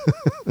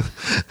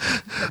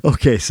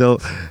 Okay, so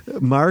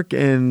Mark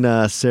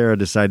and Sarah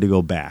decide to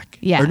go back.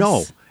 Yes. Or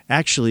no,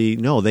 actually,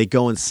 no. They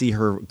go and see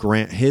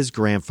his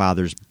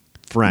grandfather's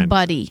friend.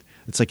 Buddy.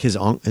 It's like his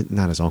uncle,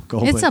 not his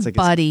uncle. It's but a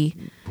buddy.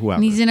 Whoever.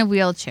 And he's in a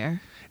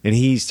wheelchair. And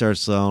he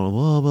starts blah,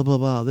 blah, blah,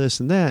 blah, this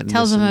and that. And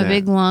tells him a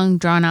big, long,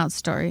 drawn-out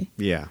story.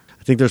 Yeah.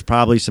 I think there's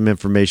probably some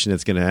information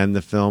that's going to end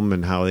the film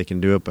and how they can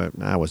do it, but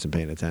I wasn't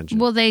paying attention.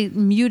 Well, they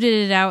muted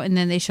it out, and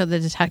then they showed the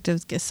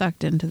detectives get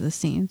sucked into the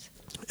scenes.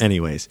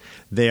 Anyways,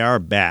 they are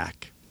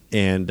back,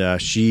 and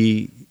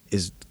she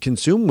is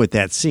consumed with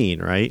that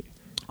scene, right?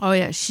 Oh,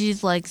 yeah. She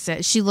likes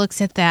it. She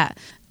looks at that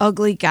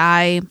ugly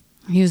guy.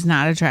 He was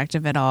not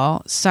attractive at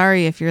all.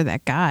 Sorry if you're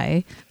that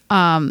guy.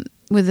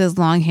 With his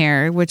long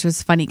hair, which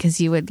was funny because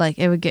he would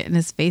it would get in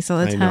his face all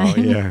the time.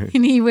 I know, yeah.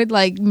 And he would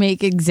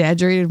make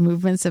exaggerated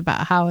movements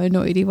about how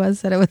annoyed he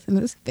was that it was in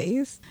his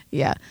face.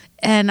 Yeah.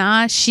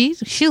 And she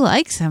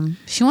likes him.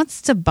 She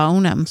wants to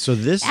bone him. So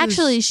she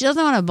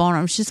doesn't want to bone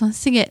him. She just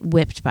wants to get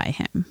whipped by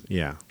him.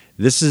 Yeah.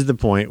 This is the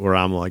point where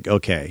I'm like,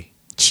 okay.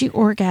 She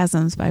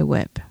orgasms by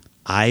whip.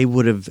 I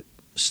would have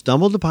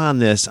stumbled upon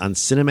this on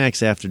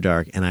Cinemax After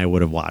Dark, and I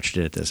would have watched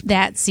it at this point.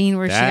 That scene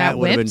where she got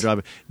whipped? Been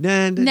dropping.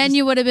 Then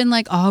you would have been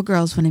like, all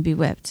girls want to be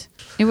whipped.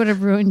 It would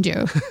have ruined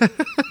you.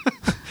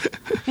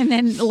 And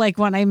then,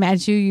 when I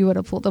met you, you would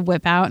have pulled the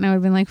whip out, and I would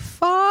have been like,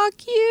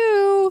 fuck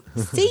you.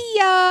 See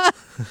ya.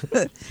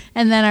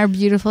 And then our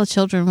beautiful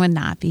children would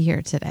not be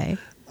here today.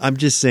 I'm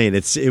just saying,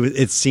 it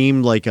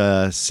seemed like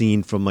a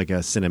scene from a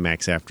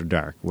Cinemax After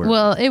Dark.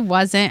 Well, it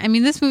wasn't. I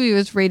mean, this movie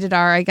was rated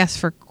R, I guess,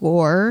 for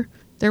gore.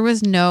 There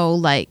was no,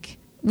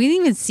 we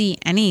didn't even see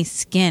any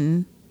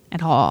skin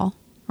at all,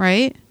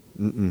 right?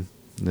 Mm-mm.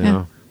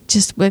 No.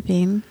 Just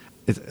whipping.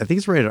 I think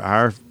it's rated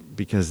R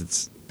because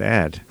it's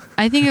bad.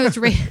 I think it was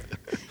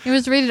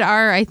rated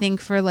R, I think,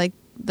 for,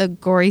 the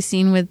gory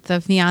scene with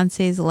the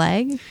fiance's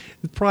leg.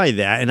 Probably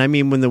that. And I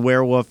mean, when the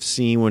werewolf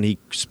scene, when he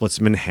splits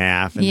him in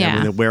half, and then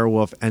when the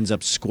werewolf ends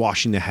up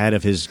squashing the head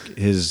of his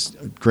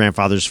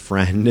grandfather's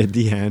friend at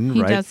the end,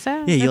 he right? Does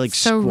that? Yeah, he That's like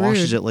so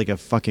squashes rude. it like a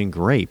fucking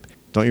grape.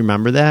 Don't you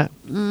remember that?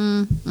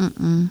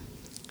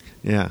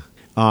 Yeah.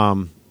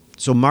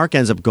 So Mark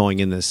ends up going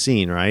in this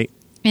scene, right?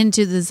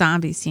 Into the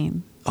zombie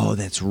scene. Oh,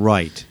 that's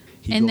right.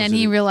 And then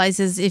he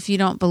realizes if you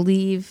don't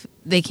believe,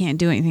 they can't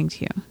do anything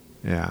to you.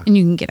 Yeah. And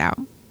you can get out.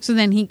 So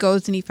then he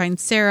goes and he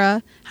finds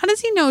Sarah. How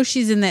does he know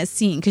she's in that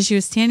scene? Because she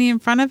was standing in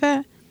front of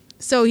it.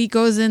 So he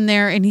goes in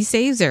there and he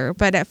saves her.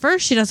 But at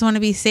first she doesn't want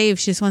to be saved.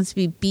 She just wants to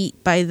be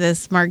beat by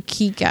this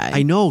marquee guy.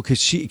 I know,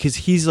 because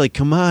he's like,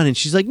 come on. And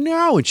she's like,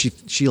 no. And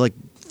she like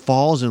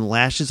falls and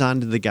lashes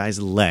onto the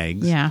guy's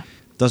legs. Yeah.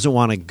 Doesn't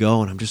want to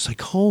go. And I'm just like,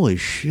 holy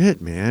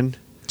shit, man.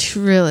 She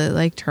really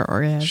liked her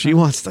orgasm. She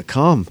wants to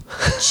come.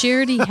 She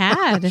already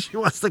had. She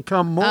wants to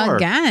come more.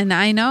 Again,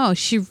 I know.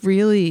 She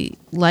really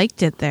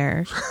liked it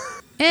there.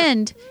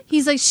 And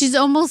he's like, she's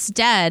almost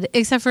dead,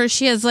 except for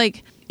she has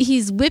like,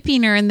 he's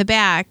whipping her in the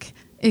back,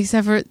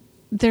 except for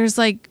there's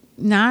like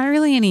not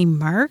really any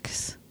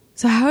marks.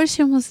 So how is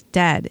she almost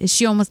dead? Is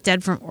she almost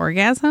dead from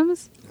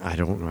orgasms? I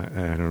don't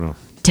know.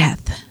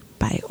 Death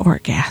by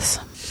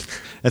orgasm.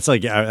 That's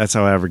like, that's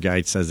how every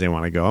guy says they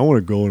want to go. I want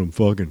to go and I'm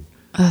fucking.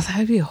 Oh, that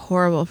would be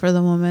horrible for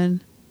the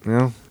woman.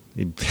 Well,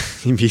 he'd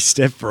be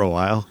stiff for a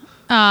while.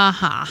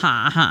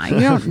 You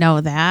don't know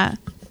that.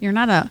 You're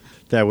not a.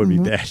 That would be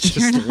bad.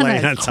 You're Just not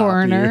laying a on top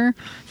coroner.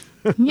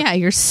 Yeah,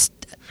 you're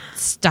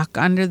stuck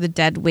under the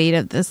dead weight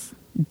of this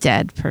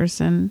dead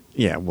person.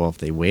 Yeah, well, if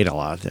they wait a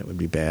lot, that would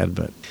be bad.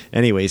 But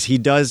anyways, he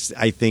does,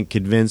 I think,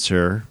 convince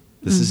her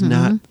this is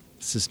not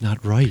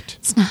right.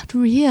 It's not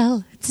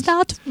real. It's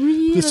not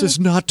real. This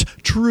is not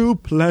true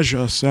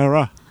pleasure,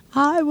 Sarah.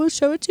 I will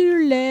show it to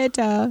you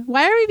later.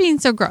 Why are we being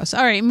so gross?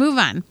 All right, move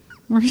on.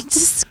 We're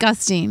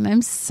disgusting.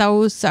 I'm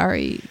so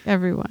sorry,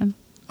 everyone.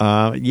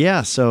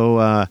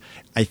 So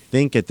I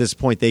think at this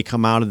point they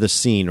come out of the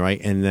scene, right?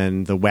 And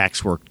then the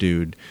Waxwork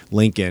dude,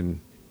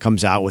 Lincoln,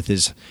 comes out with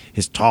his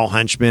tall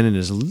henchman and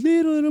his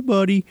little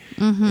buddy.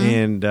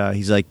 And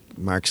he's like,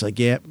 Mark's like,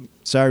 yeah,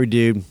 sorry,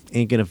 dude,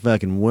 ain't gonna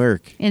fucking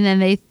work. And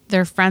then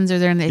their friends are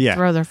there and they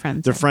throw their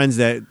friends. They're friends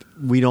that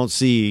we don't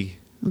see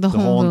the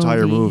whole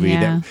entire movie.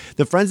 Yeah.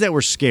 The friends that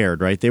were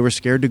scared, right? They were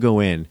scared to go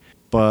in.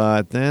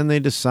 But then they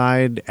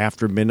decide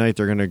after midnight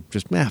they're going to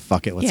just,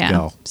 fuck it, let's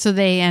go. So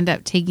they end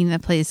up taking the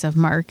place of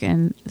Mark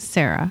and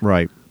Sarah.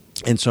 Right.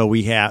 And so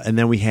we have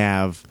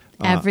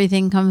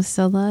everything comes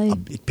to life. A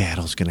big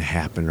battle's going to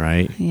happen,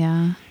 right?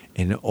 Yeah.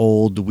 An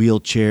old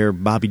wheelchair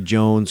Bobby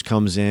Jones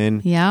comes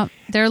in. Yeah.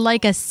 They're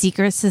like a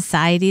secret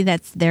society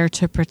that's there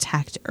to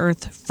protect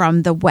Earth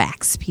from the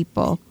wax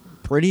people.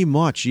 Pretty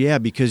much, yeah,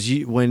 because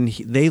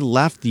they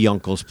left the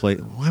uncle's place,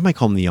 why am I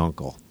calling him the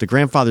uncle? The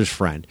grandfather's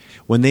friend.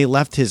 When they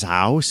left his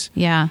house,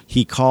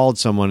 he called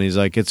someone. He's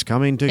like, it's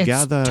coming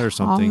together or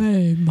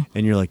something.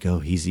 And you're like, oh,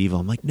 he's evil.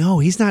 I'm like, no,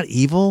 he's not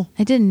evil.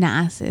 I did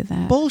not say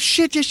that.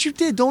 Bullshit, yes, you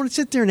did. Don't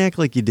sit there and act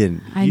like you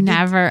didn't. I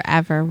never,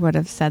 ever would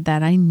have said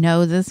that. I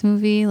know this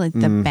movie like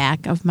the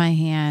back of my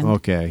hand.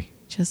 Okay.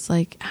 Just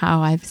like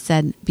how I've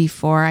said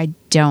before, I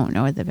don't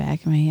know what the back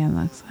of my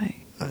hand looks like.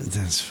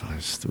 That's fucking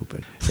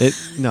stupid.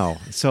 No.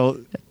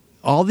 So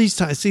all these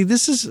times, see,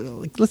 this is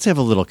like, let's have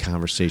a little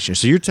conversation.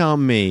 So you're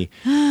telling me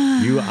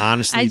you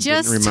honestly I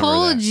didn't remember just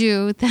told that.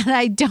 you that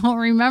I don't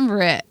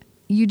remember it.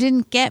 You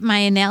didn't get my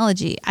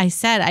analogy. I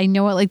said I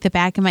know it like the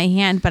back of my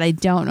hand, but I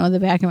don't know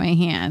the back of my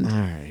hand. All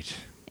right.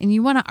 And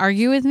you want to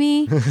argue with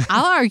me?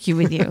 I'll argue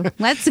with you.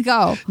 Let's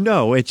go.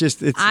 No, it's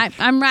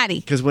I'm ready.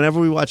 Because whenever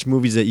we watch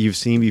movies that you've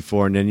seen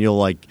before, and then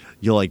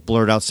you'll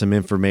blurt out some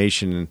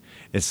information, and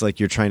it's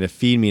like you're trying to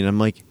feed me, and I'm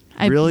like,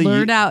 really? I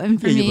blurt out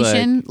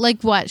information?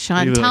 Like what,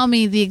 Sean? Tell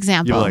me the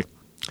example. You're like,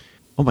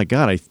 oh my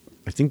God, I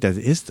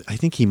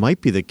think he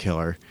might be the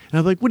killer. And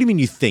I'm like, what do you mean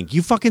you think?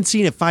 You fucking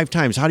seen it 5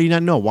 times. How do you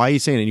not know? Why are you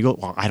saying it? And you go,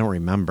 well, I don't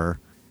remember.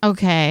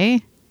 Okay.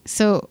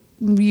 So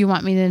you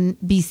want me to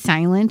be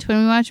silent when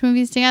we watch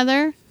movies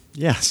together?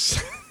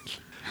 Yes.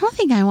 I don't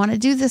think I want to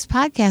do this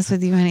podcast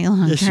with you any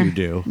longer. Yes, you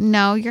do.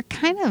 No, you're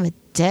kind of a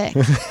dick.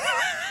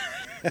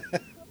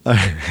 All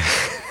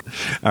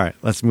right,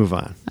 let's move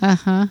on.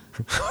 Uh-huh.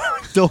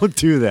 Don't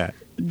do that.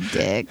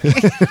 Dick.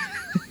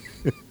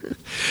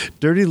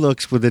 Dirty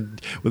looks with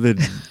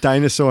a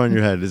dinosaur on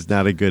your head is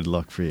not a good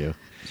look for you.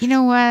 You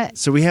know what?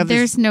 So we have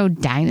there's no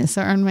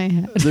dinosaur on my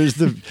head. There's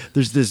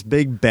this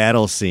big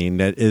battle scene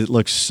that it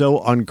looks so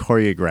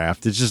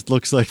unchoreographed. It just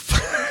looks like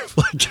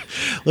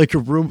like a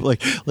room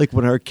like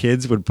when our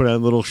kids would put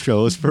on little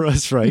shows for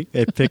us, right,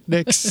 at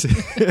picnics.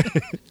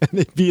 And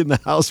they'd be in the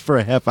house for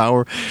a half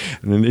hour,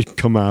 and then they'd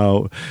come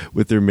out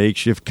with their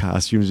makeshift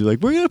costumes. They're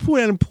like, we're gonna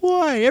put on and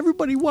play,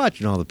 everybody watch.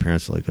 And all the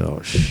parents are like,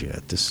 oh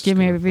shit, give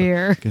me a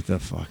beer. Get the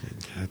fuck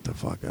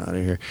out of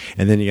here.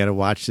 And then you got to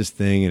watch this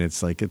thing, and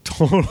it's like a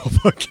total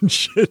fucking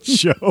shit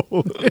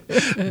show.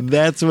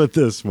 That's what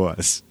this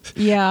was.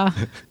 Yeah.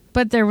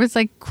 But there was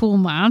like cool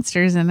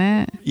monsters in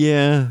it.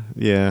 Yeah,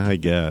 I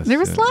guess. There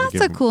was lots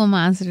of cool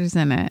monsters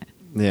in it.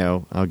 Yeah,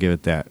 I'll give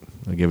it that.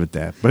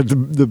 But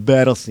the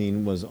battle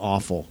scene was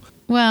awful.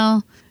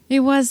 Well,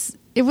 it was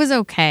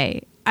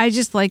okay. I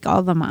just like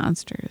all the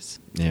monsters.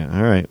 Yeah,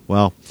 all right.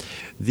 Well,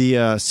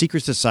 the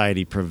secret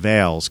society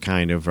prevails,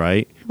 kind of,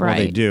 right? Right. Well,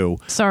 they do.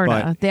 Sort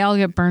of. They all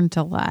get burnt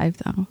alive,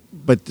 though.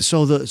 But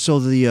so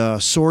the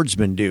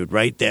swordsman dude,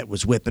 right, that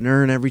was whipping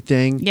her and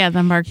everything. Yeah,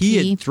 the Marquis.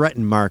 He had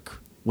threatened Mark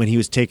when he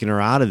was taking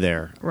her out of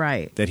there.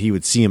 Right. That he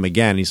would see him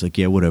again. He's like,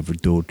 yeah, whatever,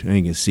 dude. I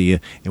ain't going to see you.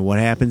 And what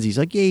happens? He's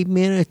like, hey,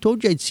 man, I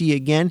told you I'd see you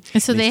again.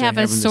 And so they have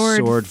a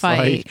sword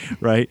fight.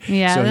 Right?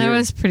 Yeah, so that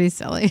was pretty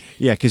silly.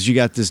 Yeah, because you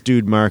got this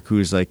dude, Mark,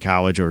 who's like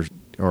college or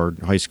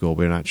high school,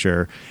 we're not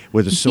sure,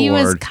 with a sword. He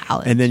was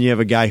college. And then you have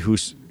a guy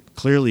who's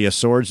clearly a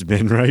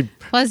swordsman, right?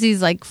 Plus,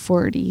 he's like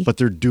 40. But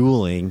they're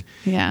dueling.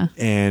 Yeah.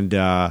 And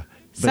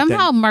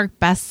somehow Mark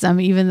bests him,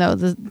 even though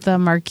the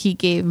Marquis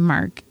gave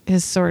Mark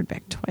his sword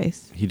back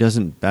twice. He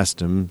doesn't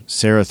best him.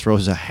 Sarah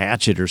throws a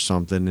hatchet or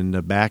something in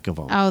the back of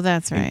him. Oh,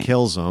 that's right. And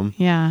kills him.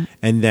 Yeah.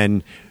 And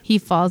then he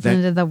falls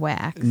into the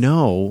wax.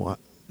 No.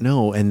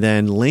 And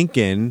then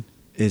Lincoln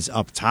is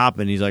up top,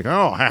 and he's like,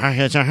 "Oh,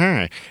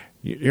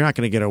 you're not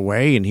going to get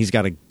away." And he's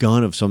got a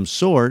gun of some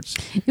sorts.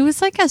 It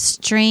was like a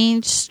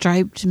strange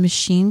striped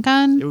machine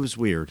gun. It was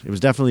weird. It was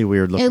definitely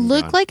weird looking. It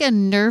looked like a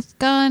Nerf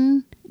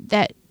gun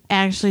that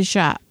actually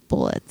shot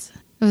bullets.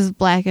 It was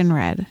black and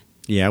red.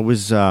 Yeah, it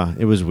was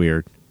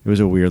weird. It was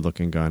a weird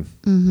looking gun.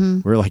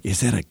 Mm-hmm. We're like,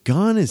 is that a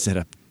gun? Is that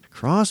a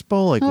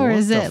crossbow? Like, or what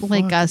is it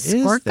like a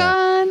squirt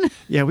gun?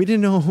 Yeah, we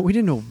didn't know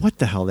what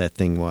the hell that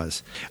thing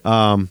was.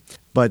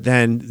 But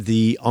then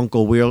the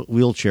uncle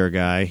wheelchair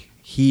guy,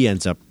 he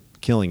ends up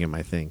killing him,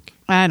 I think.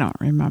 I don't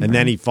remember. And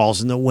then he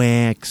falls in the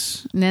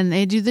wax. And then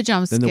they do the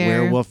jump scare. Then the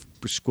werewolf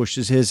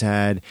squishes his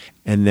head,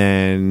 and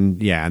then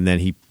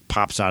he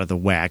pops out of the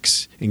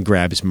wax and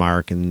grabs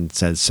Mark and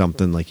says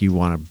something like, "You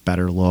want a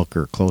better look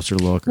or closer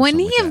look?" Or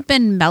Wouldn't he like have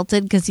been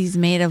melted because he's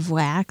made of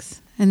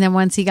wax? And then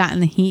once he got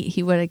in the heat,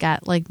 he would have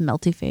got like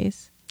melty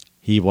face.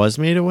 He was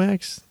made of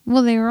wax?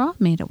 Well, they were all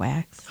made of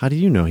wax. How do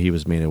you know he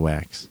was made of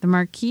wax? The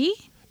Marquis?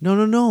 No.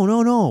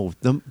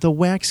 The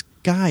wax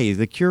guy,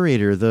 the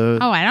curator, I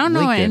don't know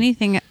Lincoln.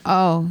 anything.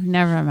 Oh,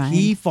 never mind.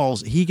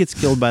 He gets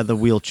killed by the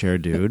wheelchair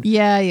dude.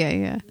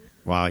 Yeah.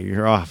 Wow,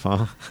 you're off,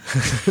 huh?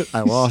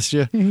 I lost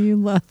you. You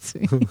lost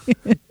me.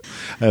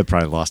 I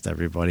probably lost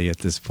everybody at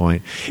this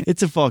point.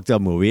 It's a fucked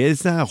up movie.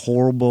 It's not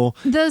horrible.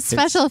 The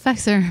special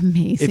effects are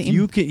amazing. If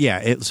you can,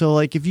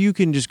 if you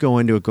can just go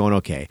into it going,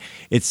 okay,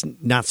 it's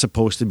not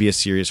supposed to be a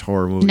serious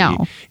horror movie.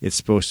 No. It's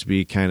supposed to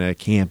be kind of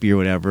campy or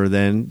whatever.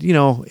 Then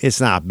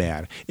it's not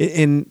bad.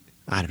 And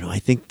I don't know. I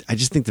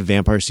just think the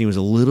vampire scene was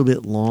a little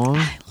bit long.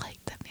 I like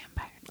the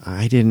vampire.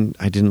 I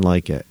didn't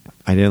like it.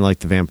 I didn't like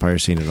the vampire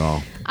scene at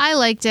all. I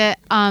liked it.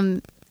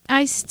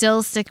 I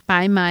still stick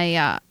by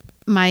my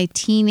my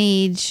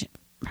teenage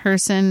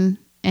person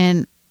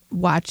and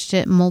watched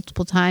it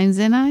multiple times,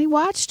 and I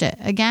watched it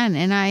again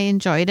and I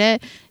enjoyed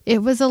it.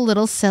 It was a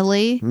little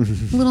silly,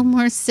 a little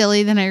more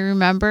silly than I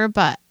remember,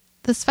 but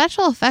the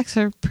special effects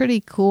are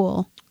pretty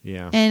cool.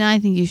 Yeah. And I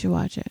think you should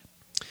watch it.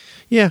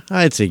 Yeah,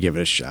 I'd say give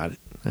it a shot.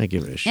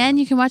 And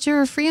you can watch it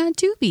for free on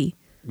Tubi.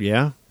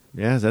 Yeah.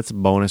 Yeah, that's a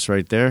bonus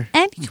right there.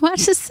 And you can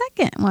watch the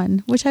second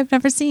one, which I've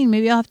never seen.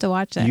 Maybe I'll have to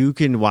watch it. You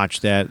can watch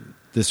that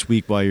this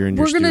week while you're in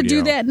your studio. We're going to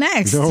do that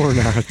next. No, we're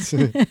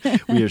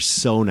not. We are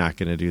so not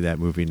going to do that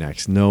movie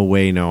next. No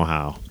way, no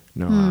how.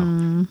 No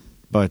how.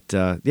 But,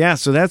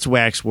 so that's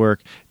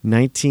Waxwork,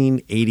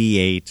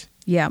 1988.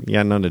 Yeah.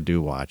 Yeah, nothing to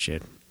do. Watch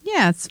it.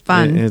 Yeah, it's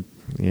fun.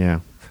 Yeah.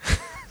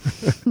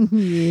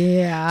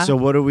 Yeah. So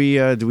what do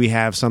we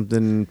have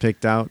something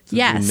picked out to do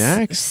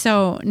next?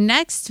 So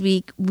next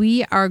week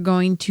we are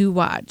going to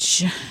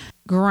watch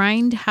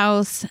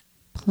Grindhouse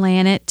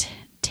Planet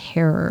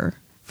Terror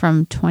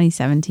from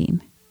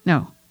 2017.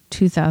 No,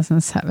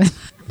 2007.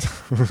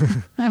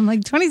 I'm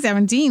like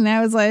 2017.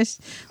 That was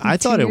last. I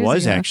thought it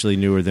was actually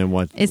newer than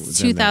what. It's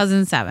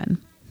 2007.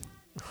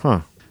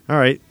 Huh. All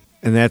right.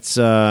 And that's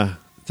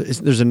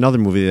there's another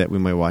movie that we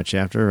might watch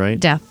after, right?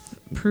 Death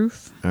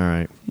Proof. All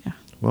right. Yeah.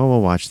 Well,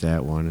 we'll watch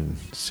that one and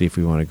see if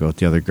we want to go with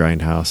the other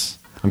Grindhouse.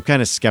 I'm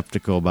kind of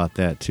skeptical about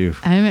that, too.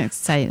 I'm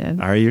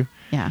excited. Are you?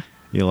 Yeah.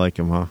 You like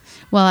them, huh?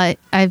 Well,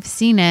 I've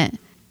seen it,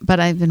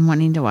 but I've been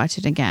wanting to watch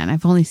it again.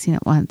 I've only seen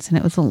it once, and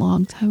it was a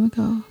long time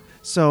ago.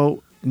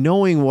 So,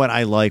 knowing what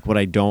I like, what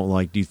I don't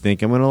like, do you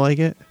think I'm going to like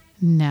it?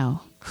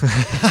 No.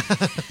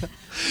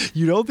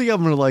 You don't think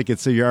I'm going to like it,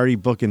 so you're already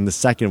booking the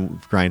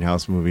second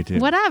Grindhouse movie, too.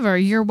 Whatever.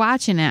 You're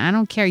watching it. I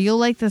don't care. You'll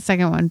like the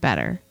second one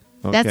better.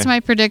 Okay. That's my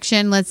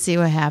prediction. Let's see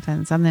what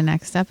happens on the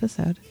next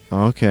episode.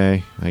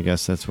 Okay. I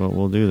guess that's what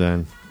we'll do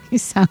then. You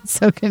sound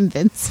so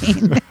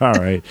convincing. All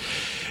right.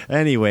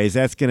 Anyways,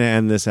 that's going to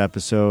end this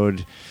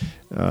episode.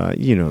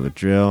 You know the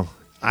drill.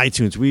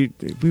 iTunes. We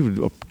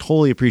would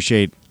totally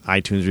appreciate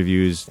iTunes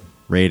reviews,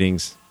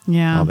 ratings,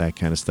 all that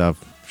kind of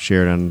stuff.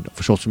 Share it on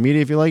social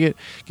media if you like it.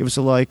 Give us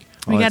a like.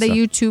 We got a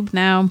YouTube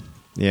now.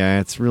 Yeah,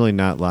 it's really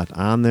not a lot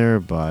on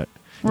there, but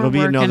We're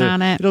working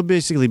on it. It'll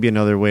basically be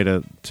another way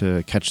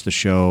to catch the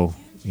show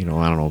I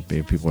don't know,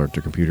 maybe people are at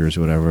their computers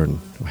or whatever and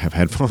have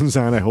headphones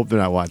on. I hope they're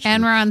not watching.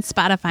 And we're on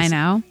Spotify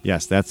now.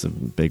 Yes, that's a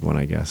big one,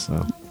 I guess. So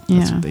that's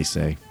Yeah. what they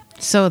say.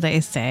 So they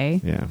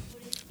say. Yeah.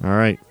 All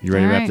right. You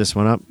ready to wrap this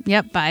one up?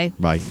 Yep. Bye.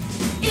 Bye.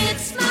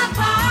 It's my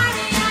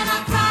party and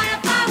I'll cry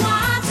if I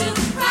want to,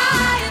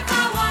 cry if I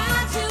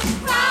want to,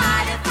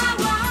 cry if I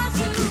want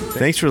to.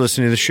 Thanks for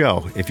listening to the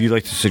show. If you'd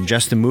like to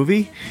suggest a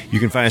movie, you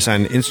can find us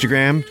on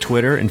Instagram,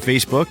 Twitter, and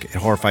Facebook at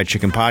Horrified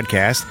Chicken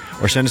Podcast,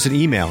 or send us an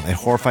email at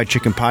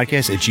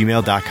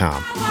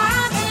horrifiedchickenpodcast@gmail.com.